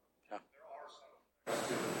 Yeah. There are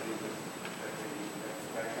some things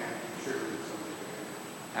that can contribute to some of these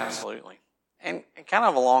behaviors. Absolutely. And kind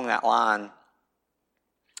of along that line,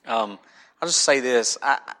 I'll just say this.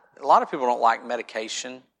 A lot of people don't like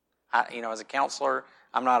medication. As a counselor,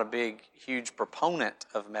 I'm not a huge proponent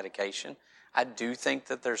of medication. I do think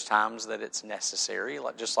that there's times that it's necessary,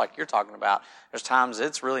 just like you're talking about. There's times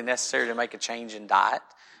it's really necessary to make a change in diet.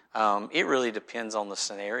 It really depends on the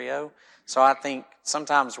scenario. So I think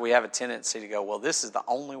sometimes we have a tendency to go, well, this is the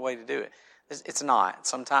only way to do it. It's not.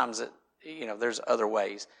 Sometimes there's other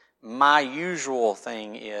ways. My usual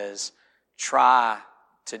thing is try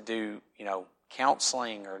to do,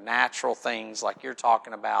 counseling or natural things like you're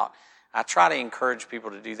talking about. I try to encourage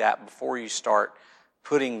people to do that before you start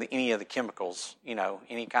putting any of the chemicals,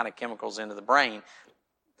 any kind of chemicals into the brain.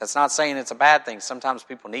 That's not saying it's a bad thing. Sometimes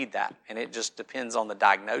people need that, and it just depends on the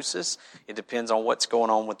diagnosis. It depends on what's going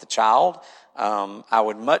on with the child. I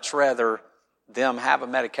would much rather them have a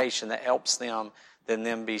medication that helps them than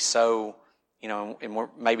them be so, and we're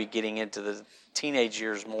maybe getting into the teenage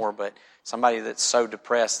years more, but somebody that's so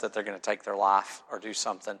depressed that they're going to take their life or do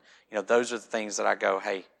something. Those are the things that I go,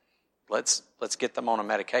 hey, let's get them on a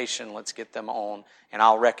medication. Let's get them on, and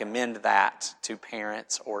I'll recommend that to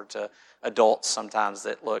parents or to adults sometimes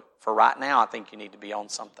that, look, for right now, I think you need to be on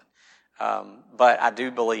something. But I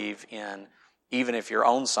do believe in, even if you're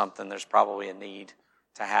on something, there's probably a need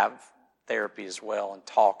to have therapy as well and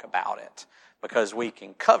talk about it, because we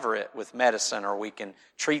can cover it with medicine or we can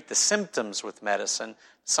treat the symptoms with medicine.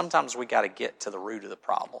 Sometimes we got to get to the root of the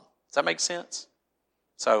problem. Does that make sense?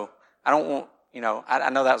 So I don't want,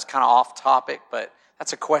 I know that was kind of off topic, but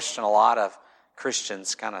that's a question a lot of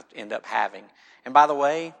Christians kind of end up having. And by the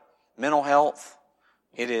way, mental health,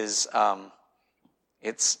 this is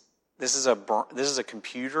a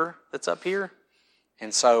computer that's up here,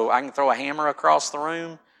 and so I can throw a hammer across the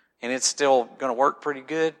room, and it's still going to work pretty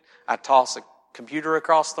good. I toss a computer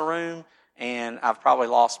across the room, and I've probably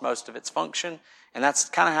lost most of its function. And that's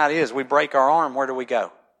kind of how it is. We break our arm, where do we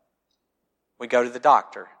go? We go to the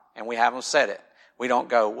doctor, and we have them set it. We don't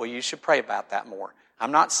go, well, you should pray about that more.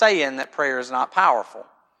 I'm not saying that prayer is not powerful,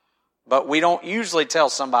 but we don't usually tell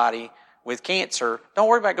somebody with cancer, don't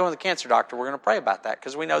worry about going to the cancer doctor, we're going to pray about that,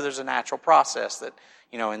 because we know there's a natural process that,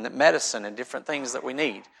 in the medicine and different things that we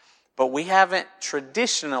need. But we haven't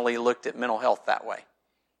traditionally looked at mental health that way.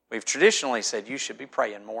 We've traditionally said, you should be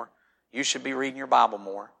praying more. You should be reading your Bible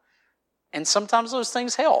more. And sometimes those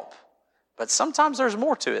things help. But sometimes there's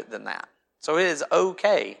more to it than that. So it is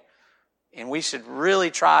okay. And we should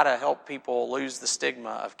really try to help people lose the stigma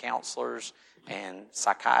of counselors and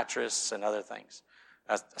psychiatrists and other things.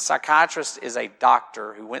 A psychiatrist is a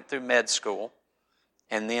doctor who went through med school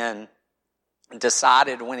and then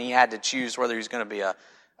decided when he had to choose whether he was going to be a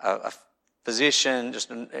physician,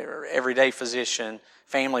 just an everyday physician,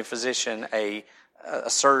 family physician, a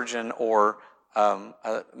surgeon, or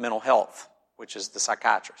a mental health, which is the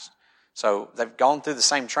psychiatrist. So they've gone through the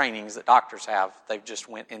same trainings that doctors have. They've just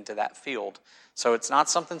went into that field. So it's not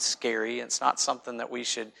something scary. It's not something that we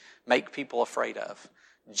should make people afraid of.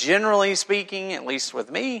 Generally speaking, at least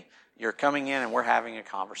with me, you're coming in and we're having a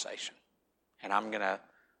conversation. And I'm going to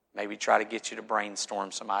maybe try to get you to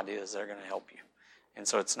brainstorm some ideas that are going to help you. And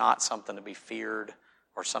so it's not something to be feared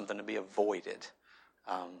or something to be avoided.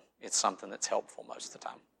 It's something that's helpful most of the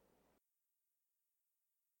time.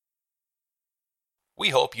 We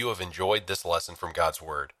hope you have enjoyed this lesson from God's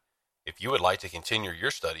Word. If you would like to continue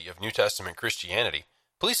your study of New Testament Christianity,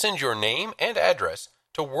 please send your name and address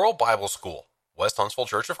to World Bible School, West Huntsville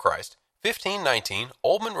Church of Christ, 1519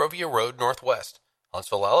 Old Monrovia Road Northwest,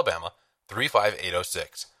 Huntsville, Alabama,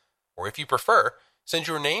 35806. Or if you prefer, send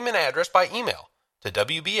your name and address by email to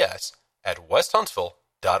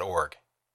wbs@westhuntsville.org.